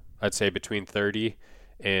around, I'd say, between 30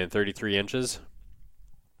 and 33 inches.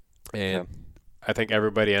 And I think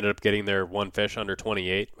everybody ended up getting their one fish under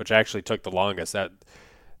 28, which actually took the longest. That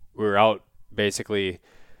we were out basically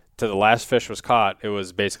to the last fish was caught. It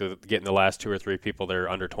was basically getting the last 2 or 3 people there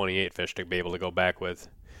under 28 fish to be able to go back with,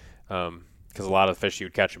 because a lot of the fish you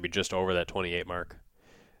would catch would be just over that 28 mark.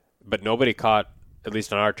 But nobody caught, at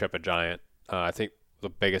least on our trip, a giant. I think the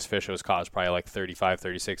biggest fish that was caught was probably like 35,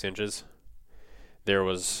 36 inches. There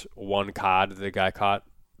was one cod that the guy caught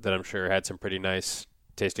that I'm sure had some pretty nice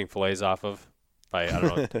tasting fillets off of. I don't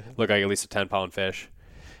know, looked like at least a 10-pound fish.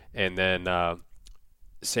 And then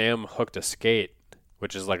Sam hooked a skate,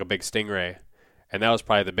 which is like a big stingray. And that was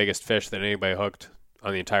probably the biggest fish that anybody hooked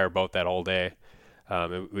on the entire boat that whole day.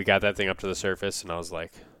 We got that thing up to the surface, and I was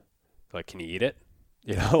like, can you eat it?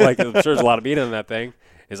 Like I'm sure there's a lot of meat in that thing.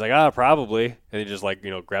 He's like, probably. And he just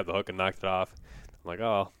grabbed the hook and knocked it off. I'm like,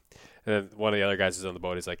 oh. And then one of the other guys who's on the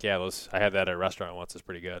boat, he's like, yeah, I had that at a restaurant once. It's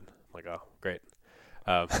pretty good. I'm like, oh, great.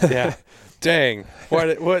 Yeah. Dang.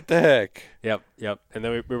 What the heck? Yep. And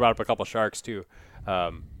then we brought up a couple sharks too,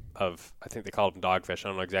 I think they called them dogfish. I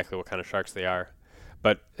don't know exactly what kind of sharks they are.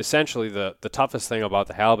 But essentially the toughest thing about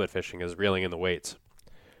the halibut fishing is reeling in the weights.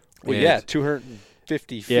 Well, yeah,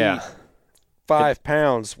 250 feet, 5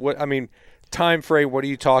 pounds. Time frame, what are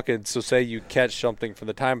you talking? So say you catch something from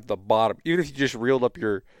the time at the bottom, even if you just reeled up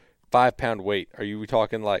your 5 pound weight, are you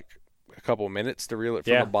talking like a couple of minutes to reel it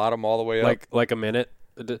from the bottom all the way up? Like a minute.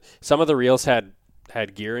 Some of the reels had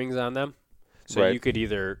gearings on them. So Right. you could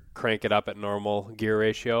either crank it up at normal gear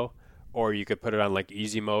ratio, or you could put it on like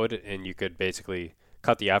easy mode, and you could basically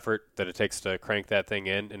cut the effort that it takes to crank that thing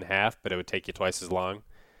in half, but it would take you twice as long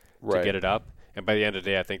to get it up. And by the end of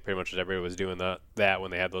the day, I think pretty much everybody was doing that when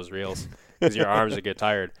they had those reels, because your arms would get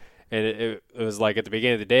tired. And it was like at the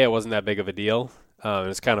beginning of the day, it wasn't that big of a deal.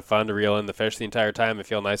 It's kind of fun to reel in the fish the entire time and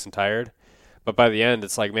feel nice and tired. But by the end,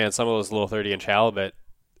 it's like, man, some of those little 30-inch halibut,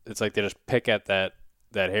 it's like they just pick at that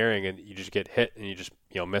herring, and you just get hit, and you just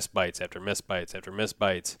miss bites after miss bites after miss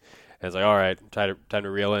bites. And it's like, all right, time to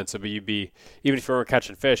reel in. So, but even if you weren't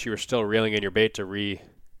catching fish, you were still reeling in your bait to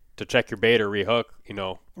check your bait or rehook,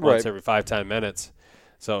 once every 5-10 minutes.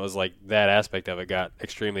 So it was like that aspect of it got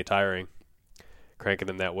extremely tiring, cranking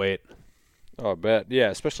in that weight. Oh, I bet. Yeah,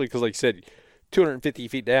 especially because, like you said, 250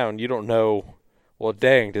 feet down, you don't know, well,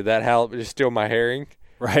 dang, did that halibut just steal my herring?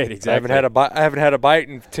 Right, exactly. I haven't had a bite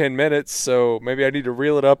in 10 minutes, so maybe I need to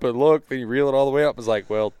reel it up and look. Then you reel it all the way up. It's like,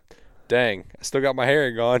 well, dang, I still got my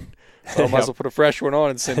herring on. So I might as well put a fresh one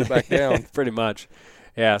on and send it back down. Pretty much.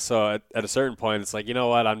 Yeah, so at a certain point, it's like, you know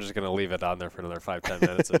what, I'm just going to leave it on there for another 5-10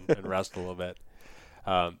 minutes and rest a little bit.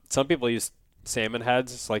 Some people use salmon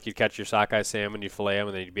heads. It's like you'd catch your sockeye salmon, you fillet them,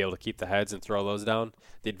 and then you'd be able to keep the heads and throw those down.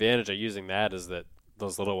 The advantage of using that is that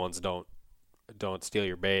those little ones don't steal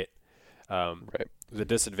your bait. Right. The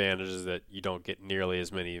disadvantage is that you don't get nearly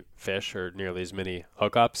as many fish or nearly as many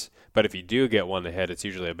hookups. But if you do get one to hit, it's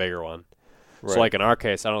usually a bigger one. Right. So like in our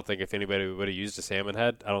case, I don't think if anybody would have used a salmon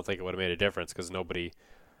head, I don't think it would have made a difference because I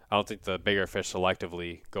don't think the bigger fish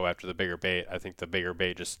selectively go after the bigger bait. I think the bigger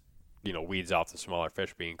bait just, weeds off the smaller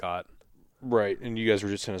fish being caught. Right, and you guys were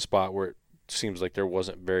just in a spot where it seems like there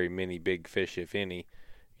wasn't very many big fish, if any.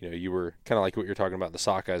 You were kind of like what you're talking about, the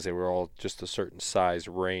sockeyes. They were all just a certain size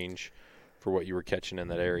range for what you were catching in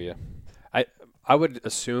that area. I would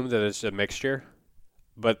assume that it's a mixture,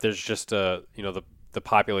 but there's just the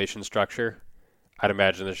population structure. I'd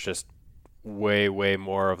imagine there's just way, way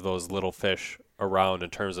more of those little fish around in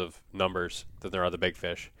terms of numbers than there are the big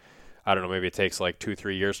fish. I don't know, maybe it takes like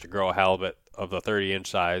 2-3 years to grow a halibut of the 30-inch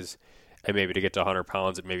size, and maybe to get to 100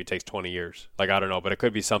 pounds, it maybe takes 20 years. Like, I don't know, but it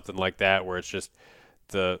could be something like that where it's just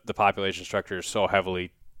the population structure is so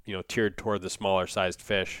heavily, tiered toward the smaller sized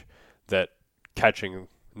fish that catching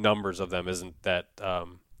numbers of them isn't that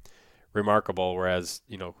remarkable, whereas,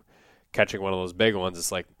 catching one of those big ones,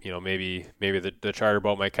 it's like, maybe the charter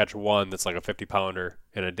boat might catch one that's like a 50-pounder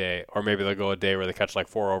in a day, or maybe they'll go a day where they catch like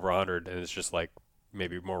 4 over 100, and it's just like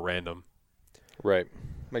maybe more random. Right.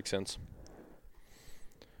 Makes sense.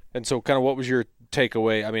 And so kind of what was your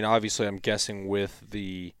takeaway? I mean, obviously I'm guessing with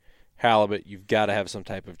the halibut, you've got to have some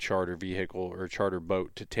type of charter vehicle or charter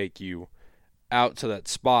boat to take you out to that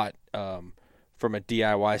spot. From a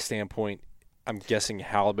DIY standpoint, I'm guessing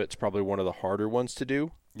halibut's probably one of the harder ones to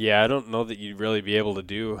do. Yeah, I don't know that you'd really be able to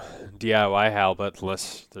do DIY halibut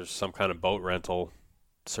unless there's some kind of boat rental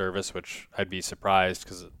service, which I'd be surprised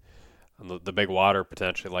because on the big water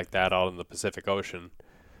potentially like that out in the Pacific Ocean,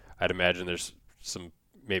 I'd imagine there's some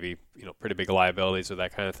maybe pretty big liabilities with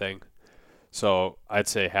that kind of thing. So I'd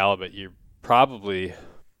say halibut, you're probably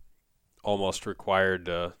almost required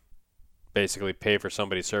to basically pay for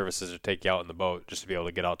somebody's services to take you out in the boat just to be able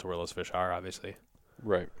to get out to where those fish are, obviously.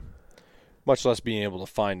 Right. Much less being able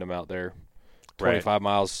to find them out there. 25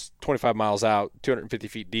 miles out, 250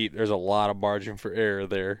 feet deep. There's a lot of margin for error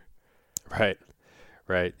there. Right.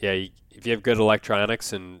 Yeah, if you have good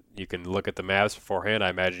electronics and you can look at the maps beforehand, I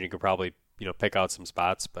imagine you could probably pick out some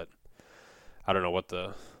spots. But I don't know what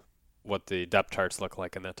the depth charts look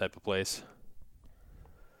like in that type of place.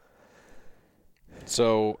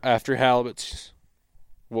 So after halibuts,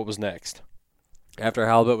 what was next? After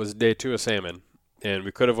halibut was day 2 of salmon. And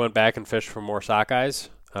we could have went back and fished for more sockeyes,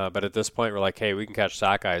 but at this point we're like, hey, we can catch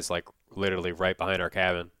sockeyes like literally right behind our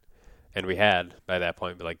cabin. And we had, by that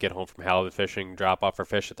point, but like get home from halibut fishing, drop off our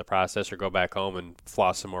fish at the processor, go back home and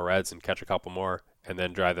floss some more reds and catch a couple more, and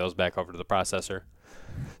then drive those back over to the processor.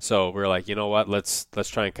 So we were like, you know what, let's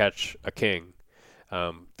try and catch a king.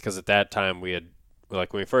 Because at that time we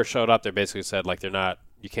like when we first showed up, they basically said like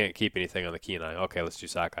you can't keep anything on the Kenai. Okay, let's do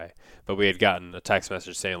sockeye. But we had gotten a text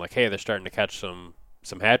message saying like, hey, they're starting to catch some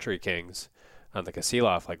hatchery kings on the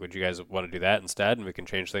Kasilof. Like, would you guys want to do that instead? And we can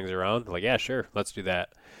change things around. Like, yeah, sure, let's do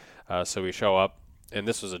that. So we show up, and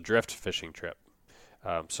this was a drift fishing trip.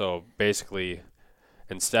 So basically,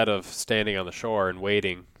 instead of standing on the shore and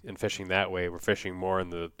waiting and fishing that way, we're fishing more in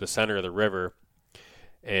the center of the river,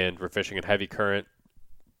 and we're fishing in heavy current,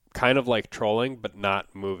 kind of like trolling, but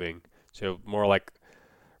not moving. So more like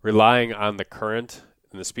relying on the current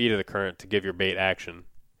and the speed of the current to give your bait action,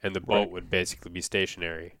 and the boat would basically be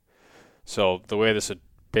stationary. So the way this would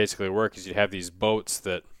basically work is you'd have these boats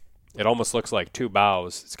that it almost looks like two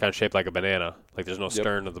bows. It's kind of shaped like a banana. Like there's no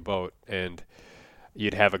stern of the boat. And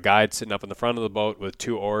you'd have a guide sitting up in the front of the boat with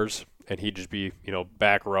two oars, and he'd just be,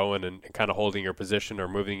 back rowing and kind of holding your position or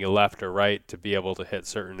moving you left or right to be able to hit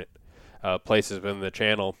certain places within the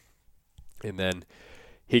channel. And then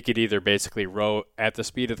he could either basically row at the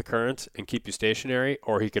speed of the current and keep you stationary,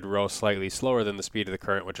 or he could row slightly slower than the speed of the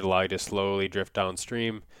current, which would allow you to slowly drift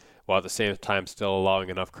downstream while at the same time still allowing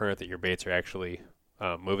enough current that your baits are actually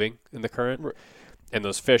moving in the current. Right. And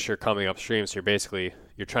those fish are coming upstream, so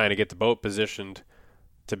you're trying to get the boat positioned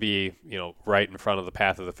to be, right in front of the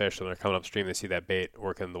path of the fish. When they're coming upstream, they see that bait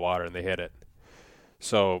working in the water and they hit it.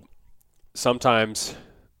 So sometimes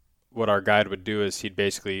what our guide would do is he'd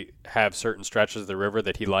basically have certain stretches of the river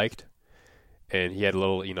that he liked, and he had a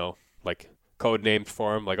little, like code names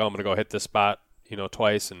for him, like, oh, I'm going to go hit this spot,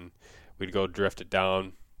 twice, and we'd go drift it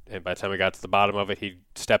down. And by the time we got to the bottom of it, he'd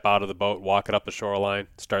step out of the boat, walk it up the shoreline,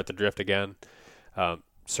 start the drift again.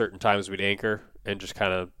 Certain times we'd anchor and just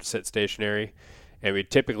kind of sit stationary. And we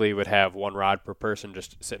typically would have one rod per person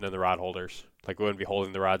just sitting in the rod holders. Like we wouldn't be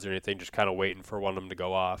holding the rods or anything, just kind of waiting for one of them to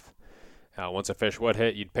go off. Once a fish would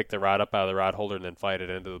hit, you'd pick the rod up out of the rod holder and then fight it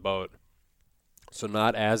into the boat. So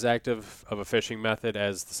not as active of a fishing method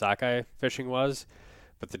as the sockeye fishing was,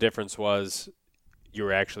 but the difference was you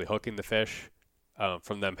were actually hooking the fish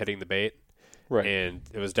from them hitting the bait. Right. And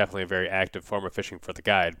it was definitely a very active form of fishing for the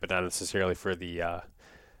guide, but not necessarily for the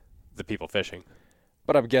people fishing.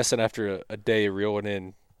 But I'm guessing after a day reeling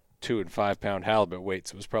in 2 and 5 pound halibut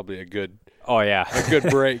weights, it was probably a good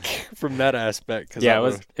break from that aspect. Yeah,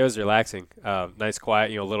 it was relaxing. Nice,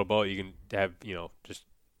 quiet, little boat. You can have, just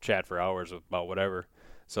chat for hours about whatever.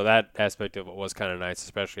 So that aspect of it was kind of nice,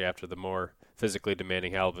 especially after the more physically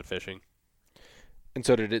demanding halibut fishing. And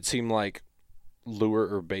so did it seem like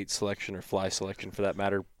lure or bait selection or fly selection, for that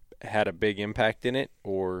matter, had a big impact in it,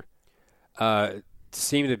 or? It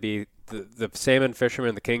seemed to be the salmon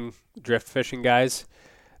fishermen, the king drift fishing guys.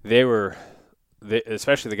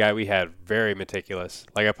 Especially the guy we had, very meticulous.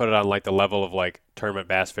 Like I put it on like the level of like tournament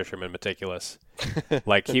bass fisherman meticulous.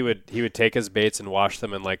 Like he would take his baits and wash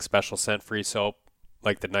them in like special scent-free soap.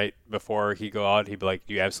 Like the night before he go out, he'd be like,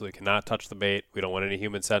 "You absolutely cannot touch the bait. We don't want any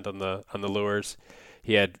human scent on the lures."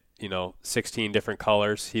 He had 16 different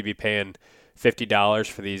colors. He'd be paying $50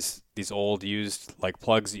 for these old used like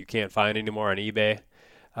plugs that you can't find anymore on eBay.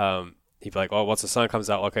 He'd be like, "Oh, once the sun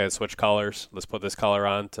comes out, okay, let's switch colors. Let's put this color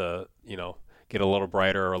on to get a little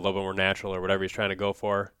brighter or a little bit more natural or whatever he's trying to go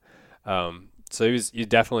for." So he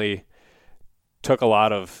definitely took a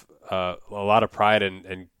lot of pride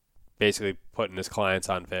in basically putting his clients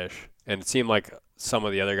on fish, and it seemed like some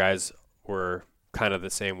of the other guys were kind of the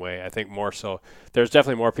same way. I think more so. There's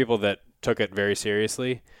definitely more people that took it very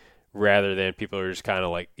seriously, rather than people who are just kind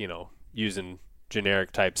of like using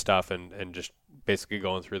generic type stuff and just basically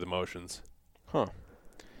going through the motions. Huh.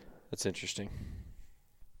 That's interesting.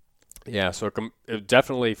 Yeah, so it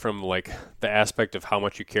definitely from like the aspect of how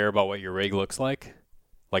much you care about what your rig looks like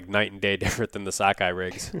night and day different than the sockeye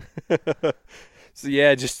rigs. So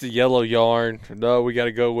yeah, just the yellow yarn. No, we got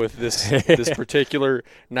to go with this particular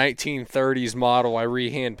 1930s model. I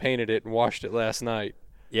hand painted it and washed it last night.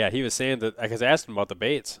 Yeah, he was saying that because I asked him about the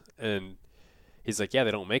baits, and he's like, "Yeah,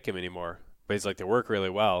 they don't make them anymore." But he's like, "They work really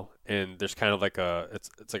well," and there's kind of like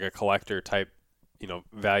it's like a collector type,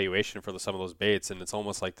 valuation for some of those baits, and it's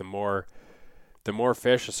almost like the more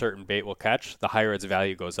fish a certain bait will catch, the higher its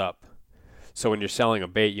value goes up. So when you're selling a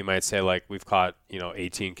bait, you might say like, we've caught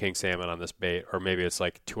 18 king salmon on this bait, or maybe it's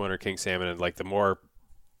like 200 king salmon, and like the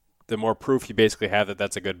more proof you basically have that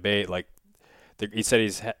that's a good bait. Like he said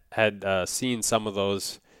he's had seen some of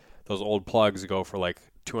those old plugs go for like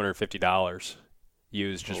 $250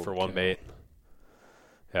 used just for one bait.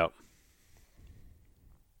 Yep.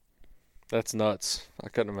 That's nuts. I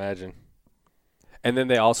couldn't imagine. And then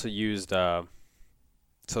they also used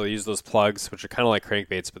so they used those plugs, which are kind of like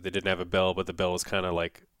crankbaits, but they didn't have a bill, but the bill was kind of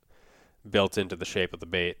like built into the shape of the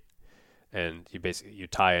bait, and you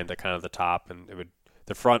tie into kind of the top, and it would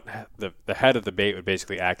the head of the bait would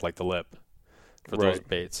basically act like the lip for those Right.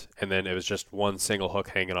 baits, and then it was just one single hook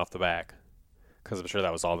hanging off the back, because I'm sure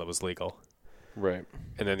that was all that was legal. Right.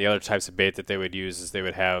 And then the other types of bait that they would use is they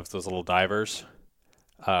would have those little divers,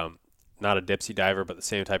 not a dipsy diver, but the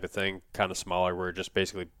same type of thing, kind of smaller, where it just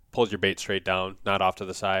basically pulls your bait straight down, not off to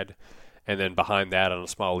the side. And then behind that, on a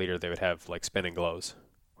small leader, they would have like spinning glows,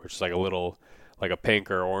 which is like a little, like a pink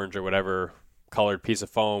or orange or whatever colored piece of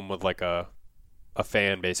foam with like a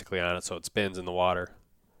fan basically on it, so it spins in the water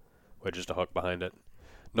with just a hook behind it.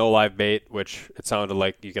 No live bait, which it sounded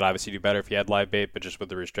like you could obviously do better if you had live bait, but just with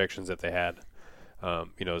the restrictions that they had,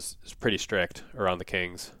 it's pretty strict around the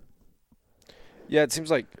Kings. Yeah, it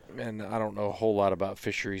seems like, and I don't know a whole lot about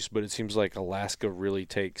fisheries, but it seems like Alaska really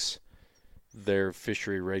takes their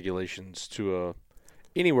fishery regulations to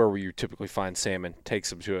anywhere where you typically find salmon, takes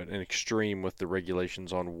them to an extreme with the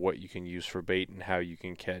regulations on what you can use for bait and how you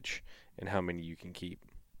can catch and how many you can keep.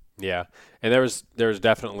 Yeah, and there was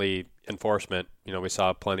definitely enforcement. We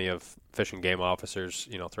saw plenty of Fish and Game officers,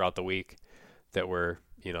 throughout the week that were,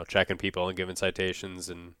 checking people and giving citations.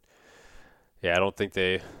 And yeah, I think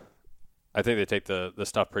they take the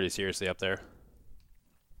stuff pretty seriously up there.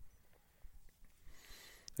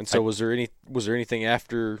 And so, was there anything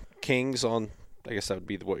after Kings on? I guess that would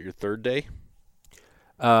be your third day.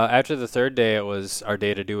 After the third day, it was our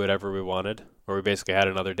day to do whatever we wanted, or we basically had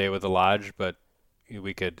another day with the lodge, but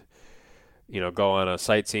we could, go on a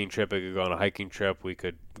sightseeing trip, we could go on a hiking trip, we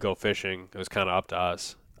could go fishing. It was kind of up to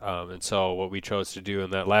us. And so what we chose to do on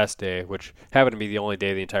that last day, which happened to be the only day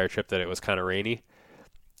of the entire trip that it was kind of rainy,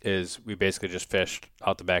 is we basically just fished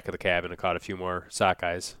out the back of the cabin and caught a few more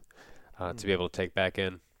sockeyes to be able to take back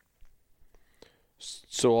in.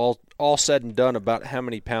 So all said and done, about how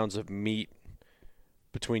many pounds of meat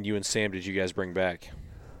between you and Sam did you guys bring back?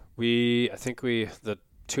 I think the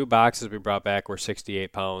 2 boxes we brought back were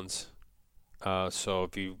 68 pounds. So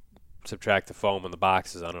if you subtract the foam and the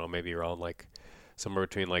boxes, I don't know, maybe around like somewhere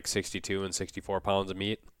between like 62 and 64 pounds of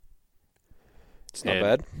meat. It's not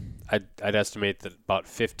bad. I'd estimate that about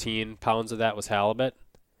 15 pounds of that was halibut.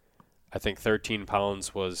 I think 13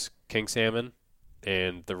 pounds was king salmon,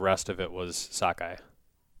 and the rest of it was sockeye.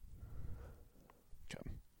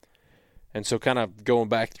 And so kind of going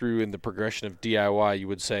back through in the progression of DIY, you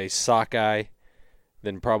would say sockeye,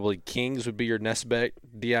 then probably kings would be your next bet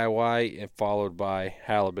DIY, and followed by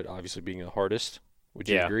halibut, obviously being the hardest. Would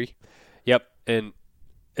you agree? Yep, and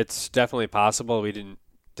it's definitely possible. We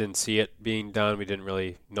didn't see it being done. We didn't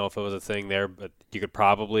really know if it was a thing there, but you could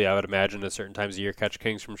probably, I would imagine, at certain times of year catch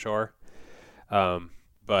kings from shore.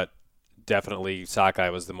 But definitely sockeye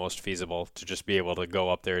was the most feasible to just be able to go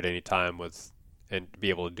up there at any time and be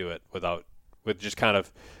able to do it with just kind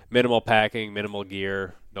of minimal packing, minimal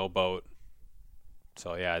gear, no boat.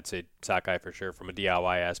 So yeah, I'd say sockeye for sure from a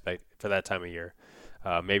DIY aspect for that time of year.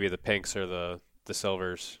 Maybe the pinks or the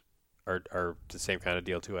silvers are the same kind of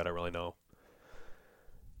deal too. I don't really know.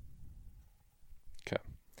 Okay.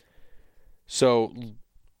 So,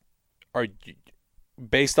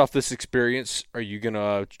 based off this experience, are you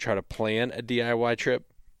gonna try to plan a DIY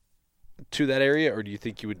trip to that area, or do you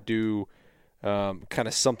think you would do kind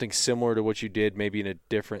of something similar to what you did, maybe in a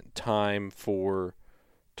different time for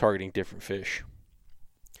targeting different fish?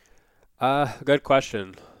 Good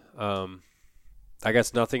question. I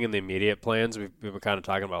guess nothing in the immediate plans. We've been kind of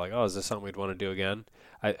talking about is this something we'd want to do again?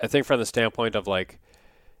 I think from the standpoint of would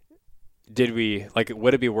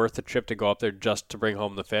it be worth the trip to go up there just to bring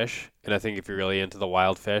home the fish? And I think if you're really into the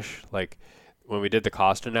wild fish, when we did the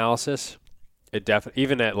cost analysis, it definitely,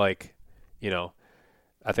 even at I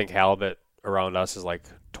think halibut around us is like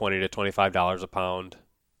 $20 to $25 a pound.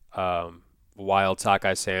 Wild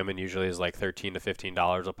sockeye salmon usually is like $13 to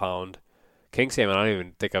 $15 a pound. King salmon, I don't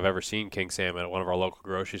even think I've ever seen king salmon at one of our local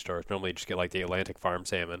grocery stores. Normally you just get like the Atlantic farm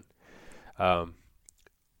salmon.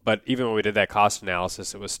 But even when we did that cost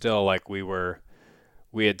analysis, it was still like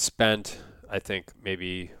we had spent, I think,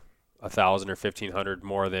 maybe $1,000 or $1,500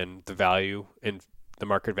 more than the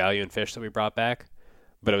market value in fish that we brought back.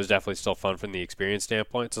 But it was definitely still fun from the experience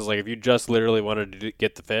standpoint. So it's like if you just literally wanted to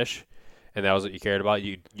get the fish and that was what you cared about,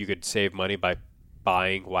 you could save money by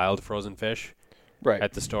buying wild frozen fish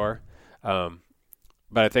at the store. But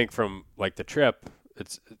I think from the trip,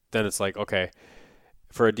 it's like, okay,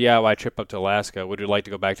 for a DIY trip up to Alaska, would we like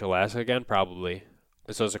to go back to Alaska again? Probably.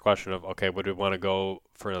 So it's a question of, okay, would we want to go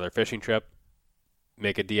for another fishing trip,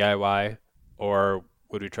 make a DIY, or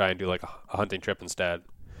would we try and do a hunting trip instead?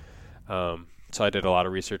 So I did a lot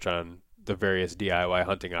of research on the various DIY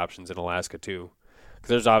hunting options in Alaska too, because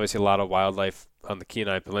there's obviously a lot of wildlife on the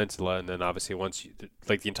Kenai Peninsula, and then obviously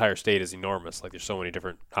the entire state is enormous. There's so many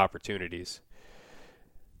different opportunities.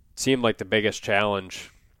 seemed like the biggest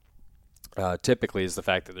challenge typically is the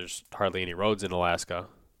fact that there's hardly any roads in Alaska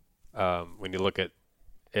when you look at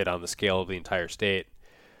it on the scale of the entire state.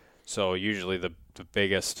 So usually the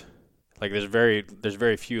biggest, like there's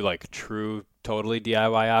very few like true totally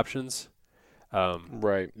DIY options.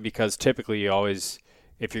 Right. Because typically you always,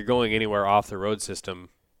 if you're going anywhere off the road system,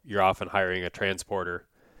 you're often hiring a transporter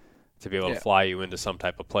to be able to fly you into some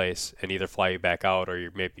type of place and either fly you back out, or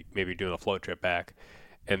you're maybe doing a float trip back.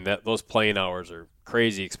 And those plane hours are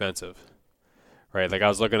crazy expensive, right? Like I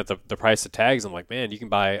was looking at the price of tags. I'm like, man, you can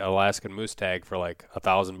buy an Alaskan moose tag for like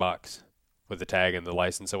 $1,000 with the tag and the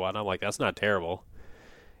license and whatnot. I'm like, that's not terrible.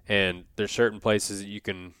 And there's certain places that you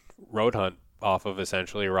can road hunt off of,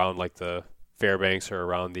 essentially around like the Fairbanks or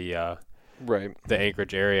around the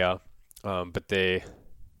Anchorage area. But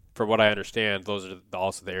from what I understand, those are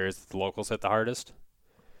also the areas that the locals hit the hardest.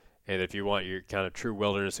 And if you want your kind of true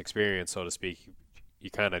wilderness experience, so to speak,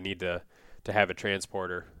 you kind of need to have a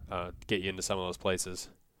transporter to get you into some of those places.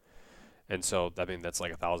 And so, I mean, that's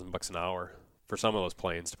like $1,000 an hour for some of those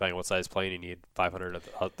planes, depending on what size plane you need. $500 to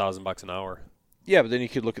 $1,000 an hour. Yeah, but then you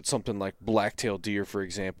could look at something like black-tailed deer, for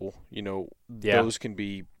example. Those can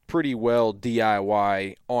be pretty well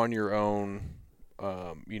DIY on your own.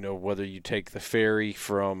 Whether you take the ferry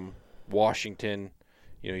from Washington,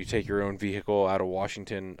 you take your own vehicle out of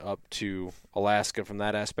Washington up to Alaska from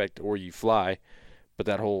that aspect, or you fly. But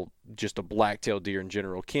that whole, just a black-tailed deer in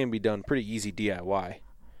general, can be done pretty easy DIY.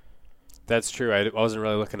 That's true. I wasn't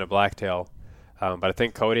really looking at blacktail, but I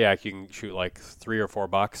think Kodiak you can shoot like $3 or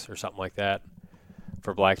 $4 or something like that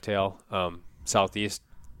for blacktail. Southeast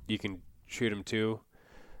you can shoot them too.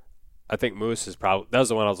 I think moose is that was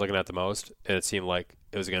the one I was looking at the most, and it seemed like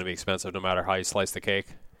it was going to be expensive no matter how you slice the cake.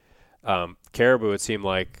 Caribou, it seemed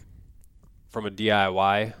like from a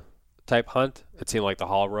DIY type hunt, it seemed like the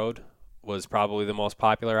haul road was probably the most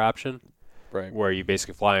popular option. Right. Where you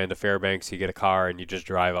basically fly into Fairbanks, you get a car, and you just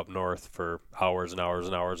drive up north for hours and hours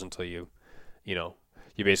and hours until you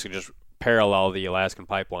basically just parallel the Alaskan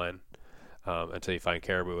pipeline until you find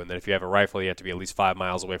caribou. And then if you have a rifle, you have to be at least 5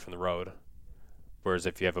 miles away from the road. Whereas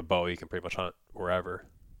if you have a bow, you can pretty much hunt wherever.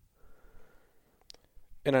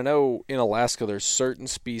 And I know in Alaska there's certain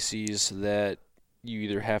species that you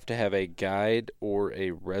either have to have a guide or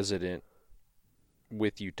a resident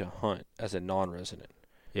with you to hunt as a non-resident.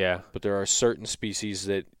 Yeah. But there are certain species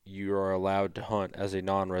that you are allowed to hunt as a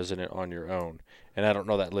non-resident on your own. And I don't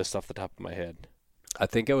know that list off the top of my head. I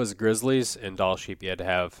think it was grizzlies and Dall sheep you had to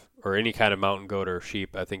have, or any kind of mountain goat or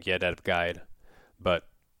sheep, I think you had to have a guide. But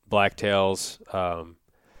blacktails,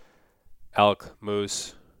 elk,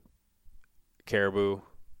 moose, caribou,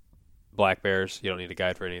 black bears, you don't need a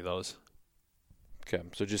guide for any of those. Okay,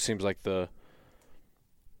 so it just seems like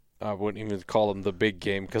I wouldn't even call them the big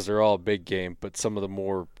game because they're all big game, but some of the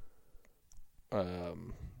more,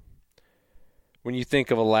 when you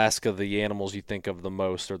think of Alaska, the animals you think of the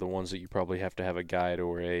most are the ones that you probably have to have a guide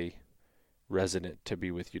or a resident to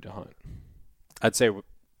be with you to hunt. I'd say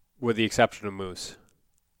with the exception of moose.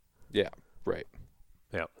 Yeah, right.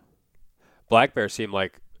 Yeah. Black bear seemed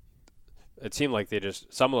like they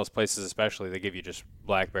just, some of those places especially, they give you just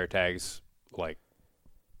black bear tags like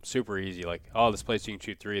super easy, like, oh, this place you can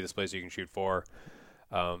shoot 3, this place you can shoot 4.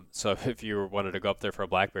 So if you wanted to go up there for a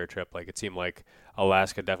black bear trip, like, it seemed like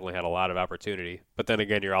Alaska definitely had a lot of opportunity. But then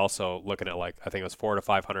again, you're also looking at, like, I think it was $400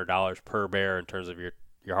 to $500 per bear in terms of your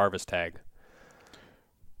harvest tag.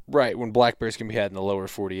 Right, when black bears can be had in the lower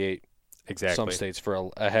 48. Exactly. Some states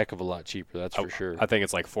for a heck of a lot cheaper, that's for sure. I think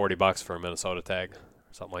it's like $40 for a Minnesota tag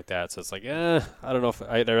or something like that. So it's like, I don't know if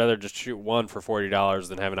I'd rather just shoot 1 for $40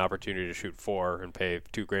 than have an opportunity to shoot 4 and pay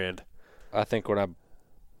 $2,000. I think when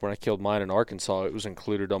I killed mine in Arkansas, it was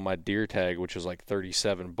included on my deer tag, which was like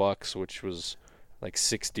 $37, which was like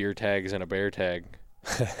 6 deer tags and a bear tag.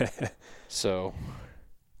 So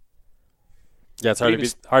yeah, it's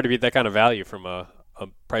hard to beat that kind of value from a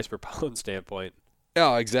price per pound standpoint.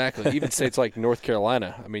 Oh, exactly. Even states like North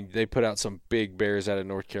Carolina, I mean, they put out some big bears out of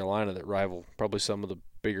North Carolina that rival probably some of the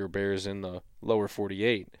bigger bears in the lower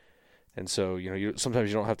 48. And so, sometimes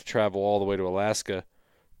you don't have to travel all the way to Alaska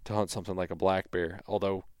to hunt something like a black bear,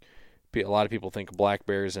 although a lot of people think black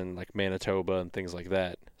bears in like Manitoba and things like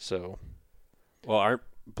that. So, well,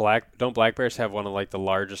 don't black bears have one of like the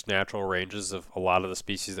largest natural ranges of a lot of the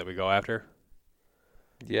species that we go after?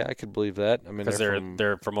 Yeah, I could believe that. I mean, because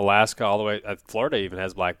they're from Alaska all the way. Florida even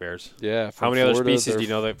has black bears. Yeah. How many other species do you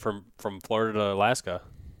know that from Florida to Alaska?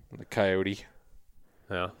 The coyote.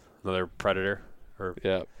 Yeah, another predator.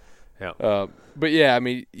 Yeah. Yeah. But yeah, I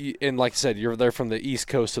mean, and like I said, they're from the East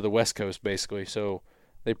Coast to the West Coast, basically. So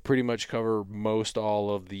they pretty much cover most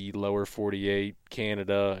all of the lower 48,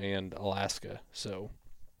 Canada, and Alaska. So,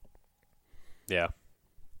 yeah.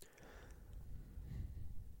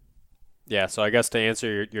 Yeah, so I guess to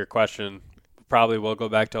answer your question, probably will go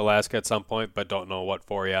back to Alaska at some point, but don't know what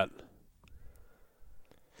for yet.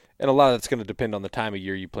 and a lot of that's going to depend on the time of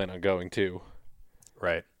year you plan on going too.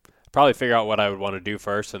 Right. Probably figure out what I would want to do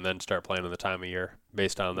first and then start planning the time of year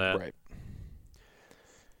based on that. Right.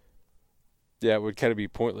 Yeah, it would kind of be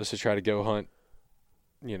pointless to try to go hunt,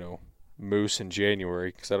 moose in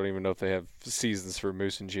January, because I don't even know if they have seasons for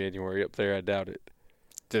moose in January up there. I doubt it.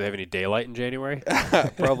 Do they have any daylight in January?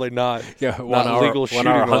 Probably not. Yeah, Not legal one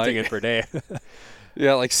hour shooting hunting light. it per day.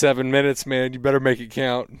 Yeah, like 7 minutes, man. You better make it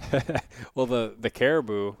count. Well, the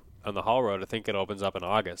caribou on the haul road, I think it opens up in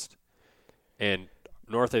August. And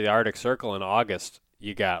north of the Arctic Circle in August,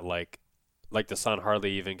 you got like the sun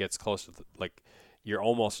hardly even gets close to you're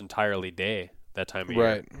almost entirely day that time of year.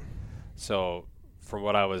 Right. So from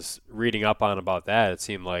what I was reading up on about that, it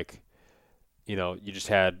seemed like, you just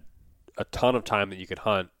had a ton of time that you could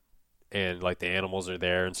hunt, and like the animals are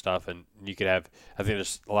there and stuff, and you could have, I think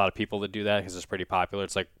there's a lot of people that do that because it's pretty popular.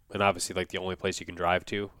 It's like, and obviously like the only place you can drive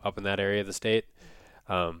to up in that area of the state.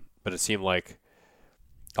 But it seemed like,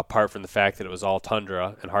 apart from the fact that it was all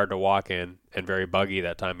tundra and hard to walk in and very buggy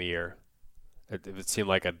that time of year, it seemed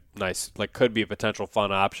like a nice, could be a potential fun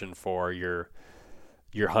option for your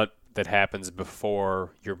hunt that happens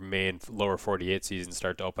before your main lower 48 seasons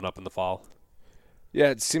start to open up in the fall. Yeah,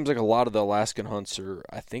 it seems like a lot of the Alaskan hunts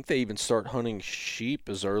I think they even start hunting sheep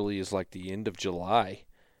as early as like the end of July.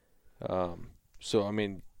 So, I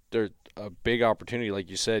mean, there's a big opportunity. Like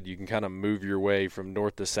you said, you can kind of move your way from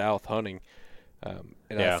north to south hunting.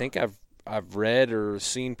 I think I've read or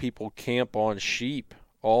seen people camp on sheep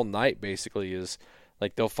all night, basically, is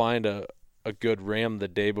like they'll find a good ram the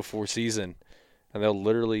day before season, and they'll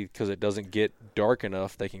literally, because it doesn't get dark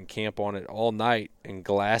enough, they can camp on it all night and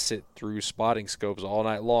glass it through spotting scopes all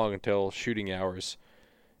night long until shooting hours,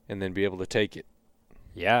 and then be able to take it.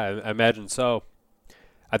 Yeah, I imagine so.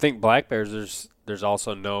 I think black bears, there's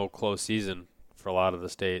also no close season for a lot of the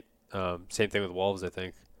state. Same thing with wolves, I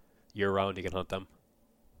think. Year-round you can hunt them.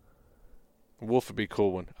 Wolf would be a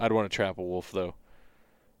cool one. I'd want to trap a wolf, though.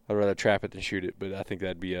 I'd rather trap it than shoot it, but I think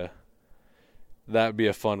that'd be a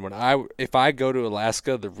fun one. If I go to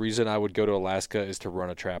Alaska, the reason I would go to Alaska is to run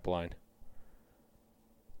a trap line.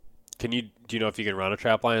 Do you know if you can run a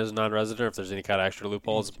trap line as a non-resident, or if there's any kind of extra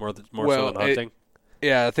loopholes more so than hunting?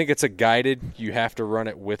 Yeah, I think it's a guided. You have to run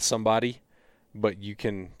it with somebody, but you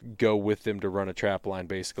can go with them to run a trap line,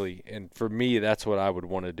 basically. And for me, that's what I would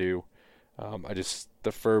want to do.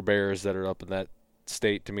 The fur bears that are up in that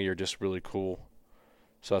state to me are just really cool.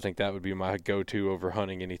 So I think that would be my go-to over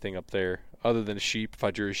hunting anything up there. Other than a sheep, if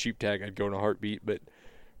I drew a sheep tag, I'd go in a heartbeat. But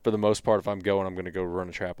for the most part, if I'm going to go run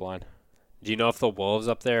a trap line. Do you know if the wolves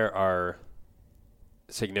up there are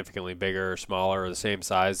significantly bigger or smaller or the same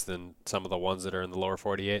size than some of the ones that are in the lower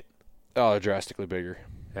 48? Oh, they're drastically bigger.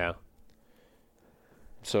 Yeah.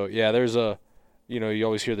 So, yeah, there's you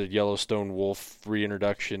always hear the Yellowstone wolf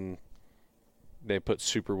reintroduction. They put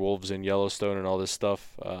super wolves in Yellowstone and all this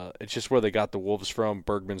stuff. It's just where they got the wolves from.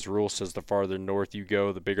 Bergman's rule says the farther north you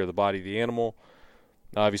go, the bigger the body of the animal.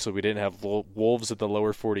 Obviously, we didn't have wolves at the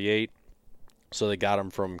lower 48, so they got them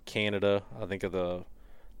from Canada. I think on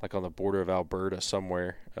the border of Alberta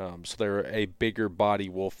somewhere. So they're a bigger body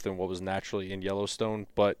wolf than what was naturally in Yellowstone,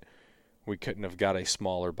 but we couldn't have got a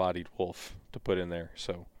smaller bodied wolf to put in there.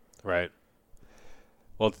 So Right.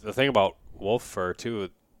 Well, the thing about wolf fur too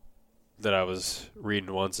that I was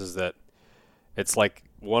reading once is that it's like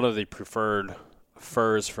one of the preferred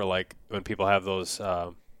furs for like when people have those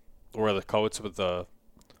wear the coats with I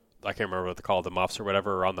can't remember what they're called, the muffs or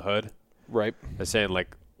whatever around the hood. Right. They're saying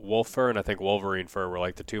like wolf fur and I think Wolverine fur were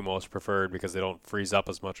like the two most preferred because they don't freeze up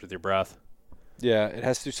as much with your breath. Yeah, it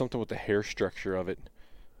has to do something with the hair structure of it.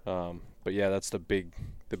 But yeah, that's the big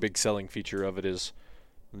selling feature of it is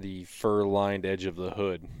the fur-lined edge of the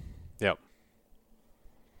hood. Yep.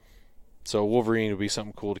 So Wolverine would be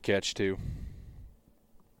something cool to catch too.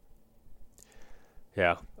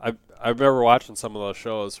 Yeah, I remember watching some of those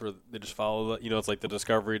shows where they just follow it's like the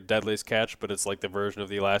Discovery Deadliest Catch, but it's like the version of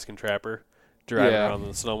the Alaskan Trapper driving around in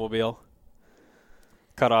the snowmobile.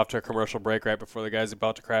 Cut off to a commercial break right before the guy's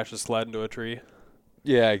about to crash his sled into a tree.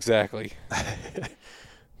 Yeah, exactly.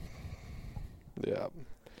 Yeah.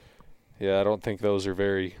 Yeah, I don't think those are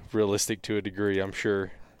very realistic to a degree, I'm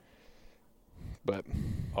sure. But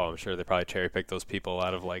I'm sure they probably cherry pick those people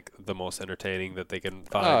out of like the most entertaining that they can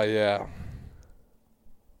find. Oh, yeah.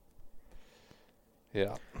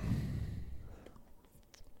 Yeah.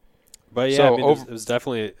 But yeah, So I mean, it was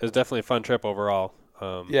definitely a fun trip overall.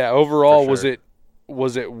 Overall, sure.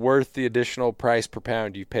 was it worth the additional price per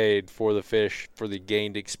pound you paid for the fish for the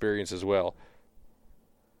gained experience as well?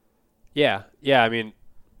 Yeah. I mean,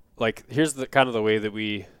 like, here's the kind of the way that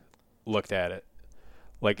we looked at it.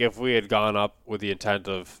 Like, if we had gone up with the intent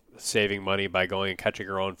of saving money by going and catching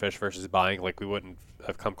our own fish versus buying, like, we wouldn't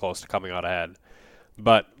have come close to coming out ahead.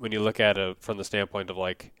 But when you look at it from the standpoint of,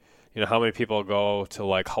 like, how many people go to,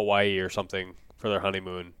 like, Hawaii or something for their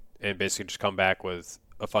honeymoon and basically just come back with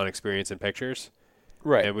a fun experience and pictures.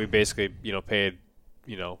 Right. And we basically, paid,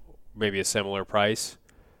 maybe a similar price,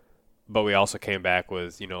 but we also came back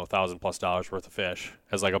with, $1,000+ worth of fish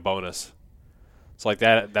as like a bonus. So like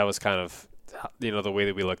that was kind of, the way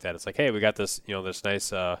that we looked at it. It's like, hey, we got this, this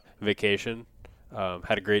nice vacation,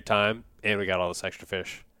 had a great time, and we got all this extra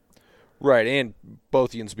fish. Right. And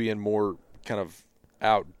both yous being more kind of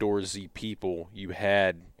outdoorsy people, you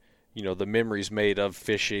had, the memories made of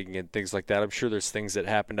fishing and things like that. I'm sure there's things that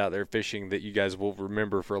happened out there fishing that you guys will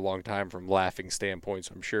remember for a long time from laughing standpoints,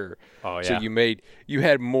 I'm sure. Oh, yeah. So you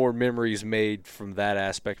had more memories made from that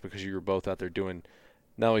aspect because you were both out there doing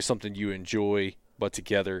not only something you enjoy, but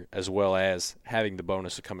together, as well as having the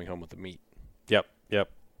bonus of coming home with the meat. Yep.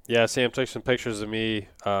 Yeah, Sam took some pictures of me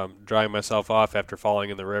drying myself off after falling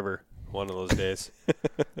in the river one of those days.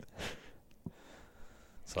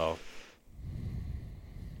 So...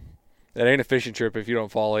 That ain't a fishing trip if you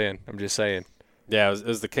don't fall in. I'm just saying. Yeah, it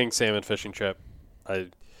was the king salmon fishing trip. I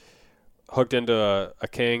hooked into a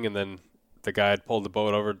king, and then the guy had pulled the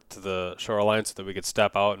boat over to the shoreline so that we could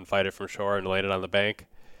step out and fight it from shore and land it on the bank.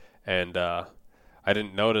 And I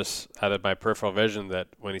didn't notice out of my peripheral vision that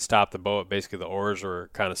when he stopped the boat, basically the oars were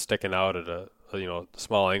kind of sticking out at a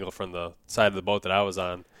small angle from the side of the boat that I was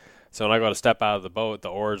on. So when I go to step out of the boat, the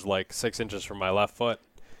oar's like 6 inches from my left foot.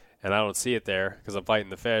 And I don't see it there because I'm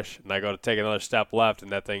fighting the fish. And I go to take another step left,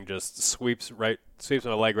 and that thing just sweeps my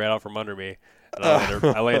leg right out from under me. And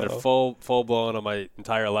I landed full blown on my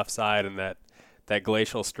entire left side in that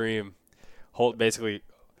glacial stream, basically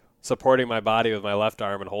supporting my body with my left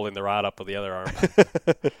arm and holding the rod up with the other arm.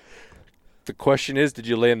 The question is, did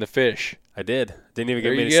you land the fish? I did. Didn't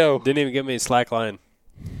even give me a slack line.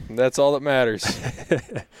 That's all that matters.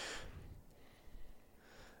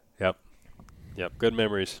 Yep. Good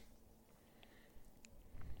memories.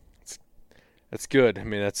 That's good. I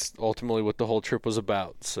mean, that's ultimately what the whole trip was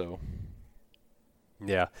about. So,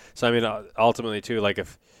 yeah. So I mean, ultimately too, like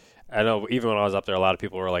if I know even when I was up there, a lot of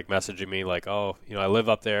people were like messaging me like, "Oh, I live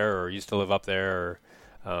up there, or used to live up there,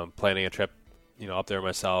 or planning a trip, up there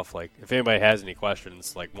myself." Like, if anybody has any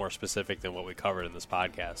questions, like more specific than what we covered in this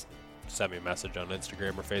podcast, send me a message on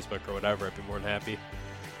Instagram or Facebook or whatever. I'd be more than happy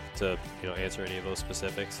to answer any of those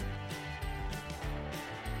specifics.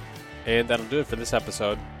 And that'll do it for this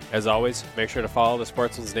episode. As always, make sure to follow the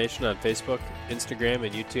Sportsman's Nation on Facebook, Instagram,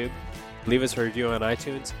 and YouTube. Leave us a review on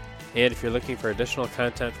iTunes. And if you're looking for additional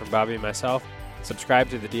content from Bobby and myself, subscribe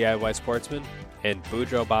to the DIY Sportsman and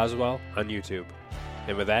Boudreaux Boswell on YouTube.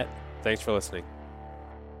 And with that, thanks for listening.